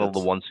the like battle it. of the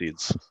 1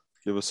 seeds.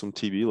 Give us some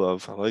TV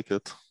love. I like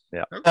it.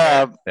 Yeah.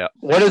 Okay. Yeah.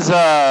 What is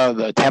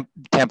the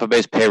Tampa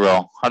Bay's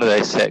payroll? How do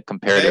they sit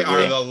comparatively?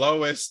 They are the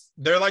lowest.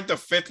 They're like the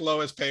 5th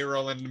lowest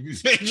payroll in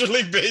Major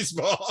League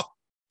Baseball.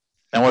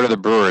 And what are the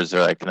Brewers?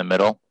 They're like in the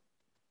middle.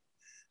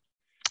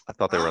 I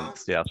thought they were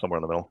somewhere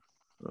in the middle.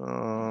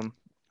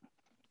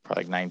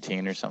 Probably like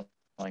 19 or something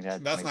like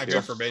that. That's not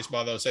good for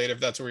baseball though, Sade, if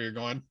that's where you're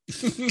going.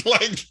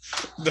 Like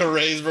the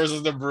Rays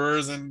versus the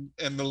Brewers and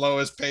the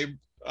lowest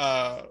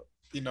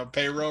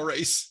payroll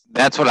race.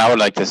 That's what I would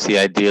like to see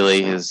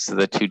ideally, is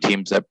the two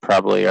teams that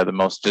probably are the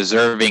most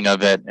deserving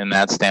of it in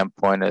that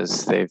standpoint,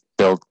 is they've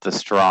built the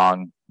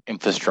strong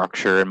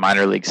infrastructure and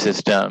minor league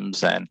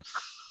systems. And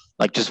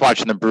like just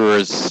watching the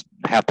Brewers,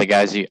 half the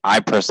guys I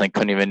personally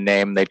couldn't even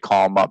name, they'd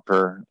call them up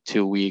for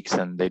 2 weeks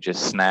and they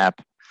just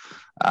snap.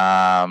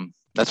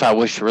 That's why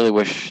I really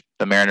wish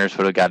the Mariners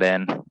would have got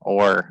in,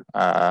 or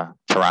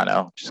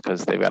Toronto, just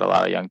because they've got a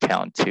lot of young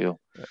talent too.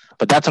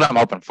 But that's what I'm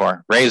hoping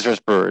for. Rays versus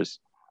Brewers.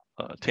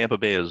 Tampa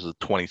Bay is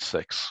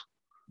 26.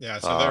 Yeah,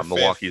 so they're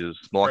Milwaukee's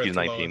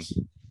 19.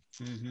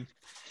 Mm-hmm.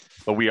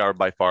 But we are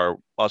by far,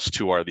 us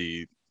two are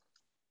the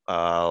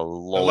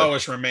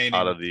lowest remaining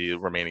out of the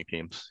remaining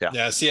teams.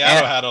 Yeah.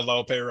 Seattle had a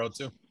low payroll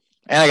too.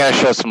 And I got to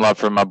show some love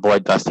for my boy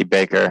Dusty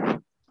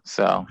Baker.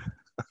 So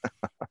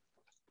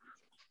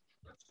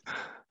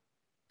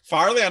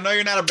Farley, I know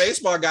you're not a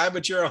baseball guy,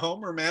 but you're a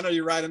homer, man. Are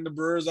you riding the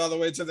Brewers all the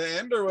way to the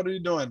end, or what are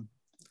you doing?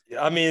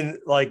 I mean,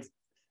 like,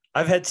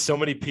 I've had so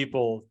many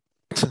people,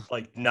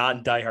 like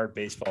non-diehard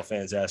baseball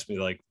fans, ask me,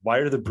 like, why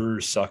are the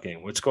Brewers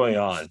sucking? What's going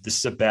on? This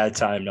is a bad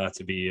time not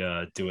to be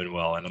doing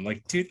well. And I'm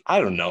like, dude, I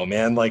don't know,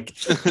 man. Like,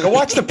 go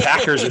watch the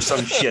Packers or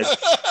some shit.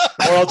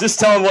 Or I'll just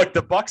tell them, look,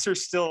 the Bucks are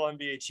still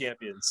NBA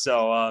champions.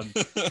 So,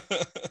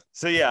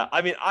 so yeah,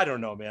 I mean, I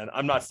don't know, man.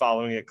 I'm not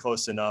following it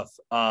close enough.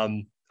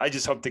 I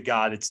just hope to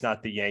God it's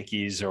not the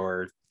Yankees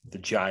or the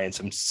Giants.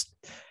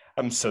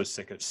 I'm so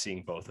sick of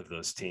seeing both of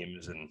those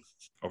teams and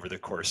over the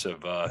course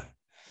of the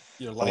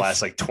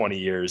last like 20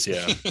 years.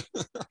 Yeah.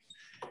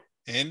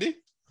 Andy?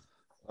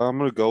 I'm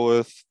going to go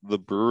with the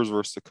Brewers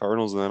versus the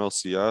Cardinals in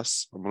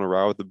NLCS. I'm going to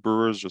ride with the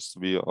Brewers just to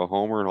be a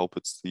homer and hope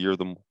it's the year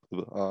the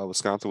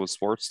Wisconsin with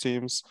sports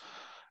teams.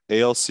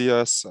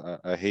 ALCS,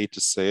 I hate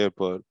to say it,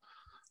 but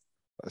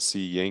I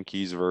see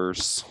Yankees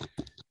versus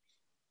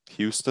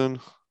Houston.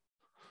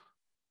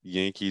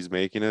 Yankees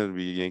making it. It'd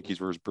be Yankees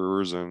versus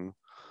Brewers, and I'm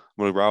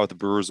going to ride with the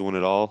Brewers to win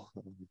it all,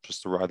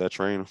 just to ride that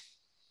train.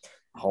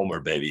 Homer,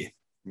 baby.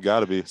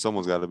 Got to be.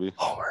 Someone's got to be.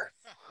 Homer.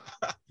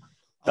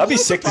 That'd be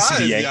sick to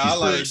see the Yankees.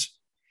 Brewers.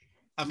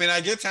 I mean, I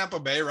get Tampa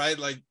Bay, right?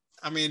 Like,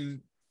 I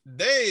mean,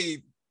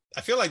 I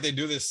feel like they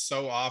do this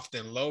so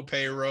often. Low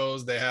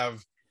payrolls. They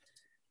have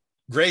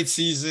great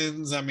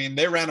seasons. I mean,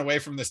 they ran away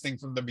from this thing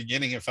from the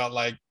beginning. It felt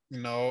like,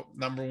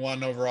 number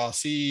 1 overall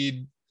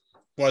seed.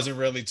 Wasn't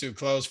really too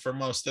close for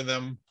most of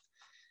them.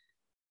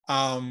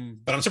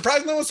 But I'm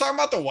surprised no one's talking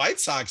about the White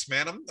Sox,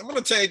 man. I'm going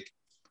to take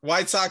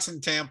White Sox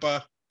and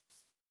Tampa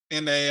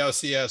in the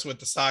ALCS with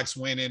the Sox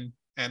winning,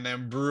 and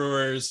then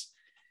Brewers.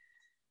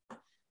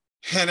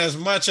 And as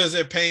much as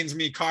it pains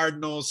me,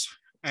 Cardinals,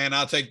 and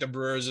I'll take the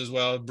Brewers as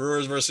well.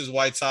 Brewers versus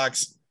White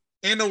Sox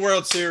in the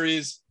World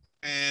Series,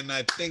 and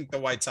I think the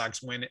White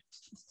Sox win it.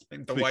 I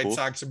think the White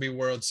Sox will be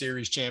World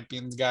Series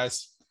champions,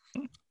 guys.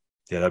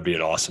 Yeah, that'd be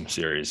an awesome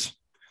series.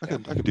 I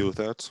can deal with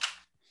that.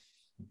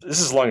 This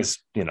is as long as,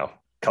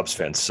 Cubs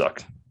fans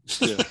suck.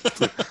 Yeah.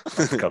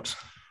 Cubs.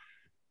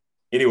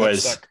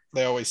 Anyways. Cubs suck.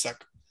 They always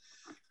suck.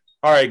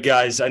 All right,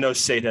 guys. I know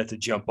Sade had to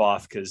jump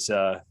off because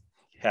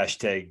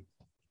hashtag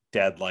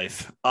dad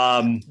life.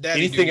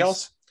 Anything duties.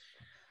 else?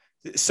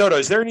 Soto,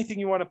 is there anything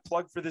you want to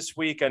plug for this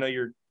week? I know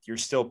you're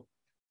still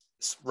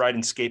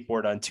riding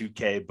skateboard on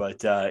 2K,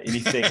 but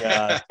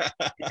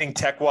anything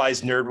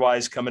tech-wise,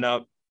 nerd-wise coming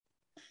up?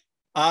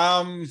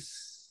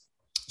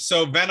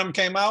 So Venom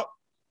came out.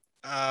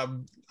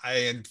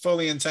 I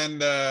fully intend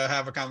to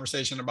have a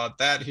conversation about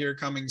that here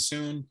coming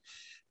soon.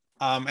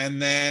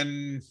 And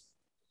then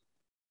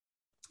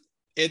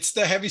it's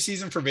the heavy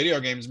season for video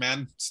games,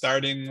 man,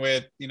 starting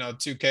with,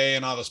 2K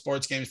and all the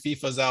sports games.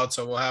 FIFA's out,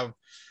 so we'll have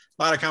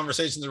a lot of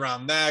conversations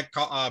around that.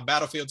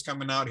 Battlefield's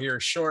coming out here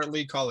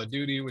shortly, Call of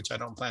Duty, which I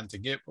don't plan to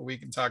get, but we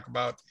can talk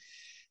about.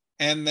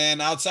 And then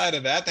outside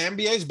of that, the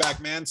NBA's back,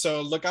 man.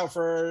 So look out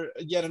for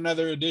yet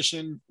another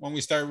edition when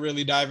we start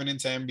really diving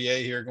into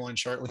NBA here going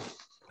shortly.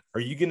 Are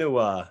you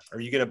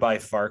gonna buy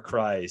Far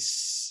Cry?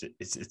 It's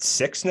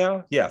 6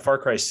 now? Yeah, Far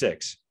Cry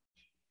 6.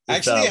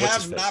 Actually, I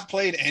have not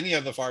played any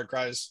of the Far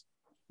Cries.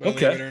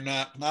 Believe it or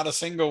not a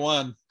single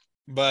one.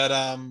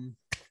 But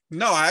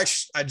no, I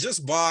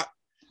just bought.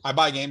 I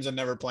buy games and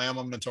never play them.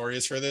 I'm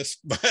notorious for this,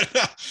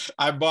 but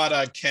I bought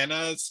a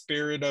Kenna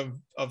Spirit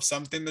of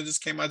something that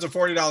just came out. It's a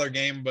 $40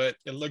 game, but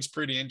it looks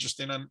pretty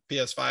interesting on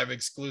PS5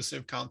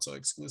 exclusive, console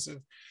exclusive.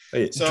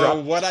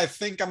 What I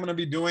think I'm going to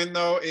be doing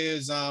though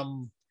is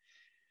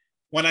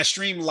when I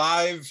stream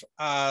live,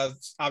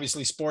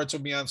 obviously sports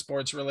will be on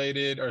sports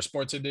related or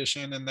sports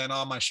edition, and then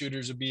all my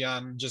shooters will be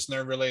on just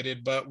nerd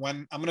related. But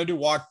when I'm going to do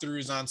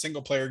walkthroughs on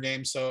single player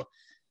games, so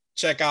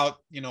check out,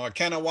 a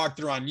Kenna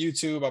walkthrough on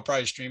YouTube. I'll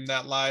probably stream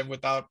that live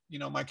without,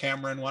 my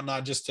camera and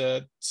whatnot, just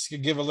to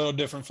give a little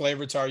different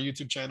flavor to our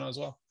YouTube channel as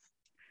well.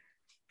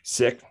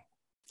 Sick.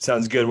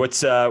 Sounds good.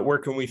 Where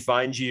can we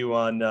find you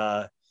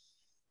on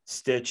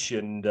Stitch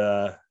and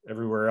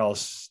everywhere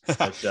else?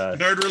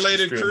 Nerd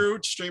Related Crew,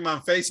 stream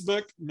on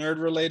Facebook,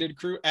 Nerd Related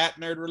Crew, at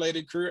Nerd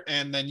Related Crew,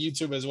 and then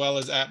YouTube as well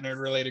as at Nerd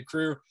Related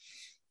Crew.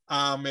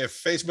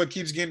 If Facebook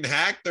keeps getting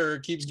hacked or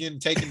keeps getting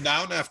taken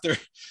down after,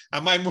 I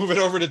might move it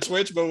over to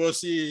Twitch, but we'll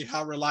see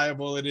how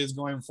reliable it is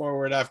going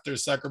forward after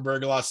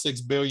Zuckerberg lost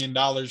 $6 billion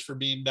for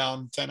being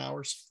down 10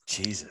 hours.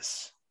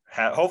 Jesus.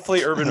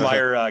 Hopefully Urban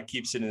Meyer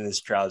keeps it in his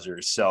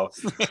trousers. So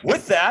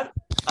with that,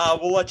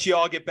 we'll let you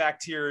all get back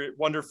to your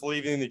wonderful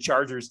evening. The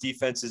Chargers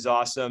defense is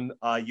awesome.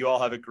 You all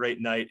have a great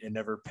night and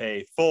never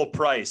pay full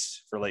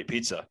price for late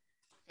pizza.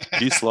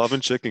 Peace, love,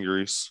 and chicken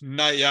grease.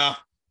 Night, yeah.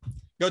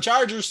 Go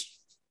Chargers.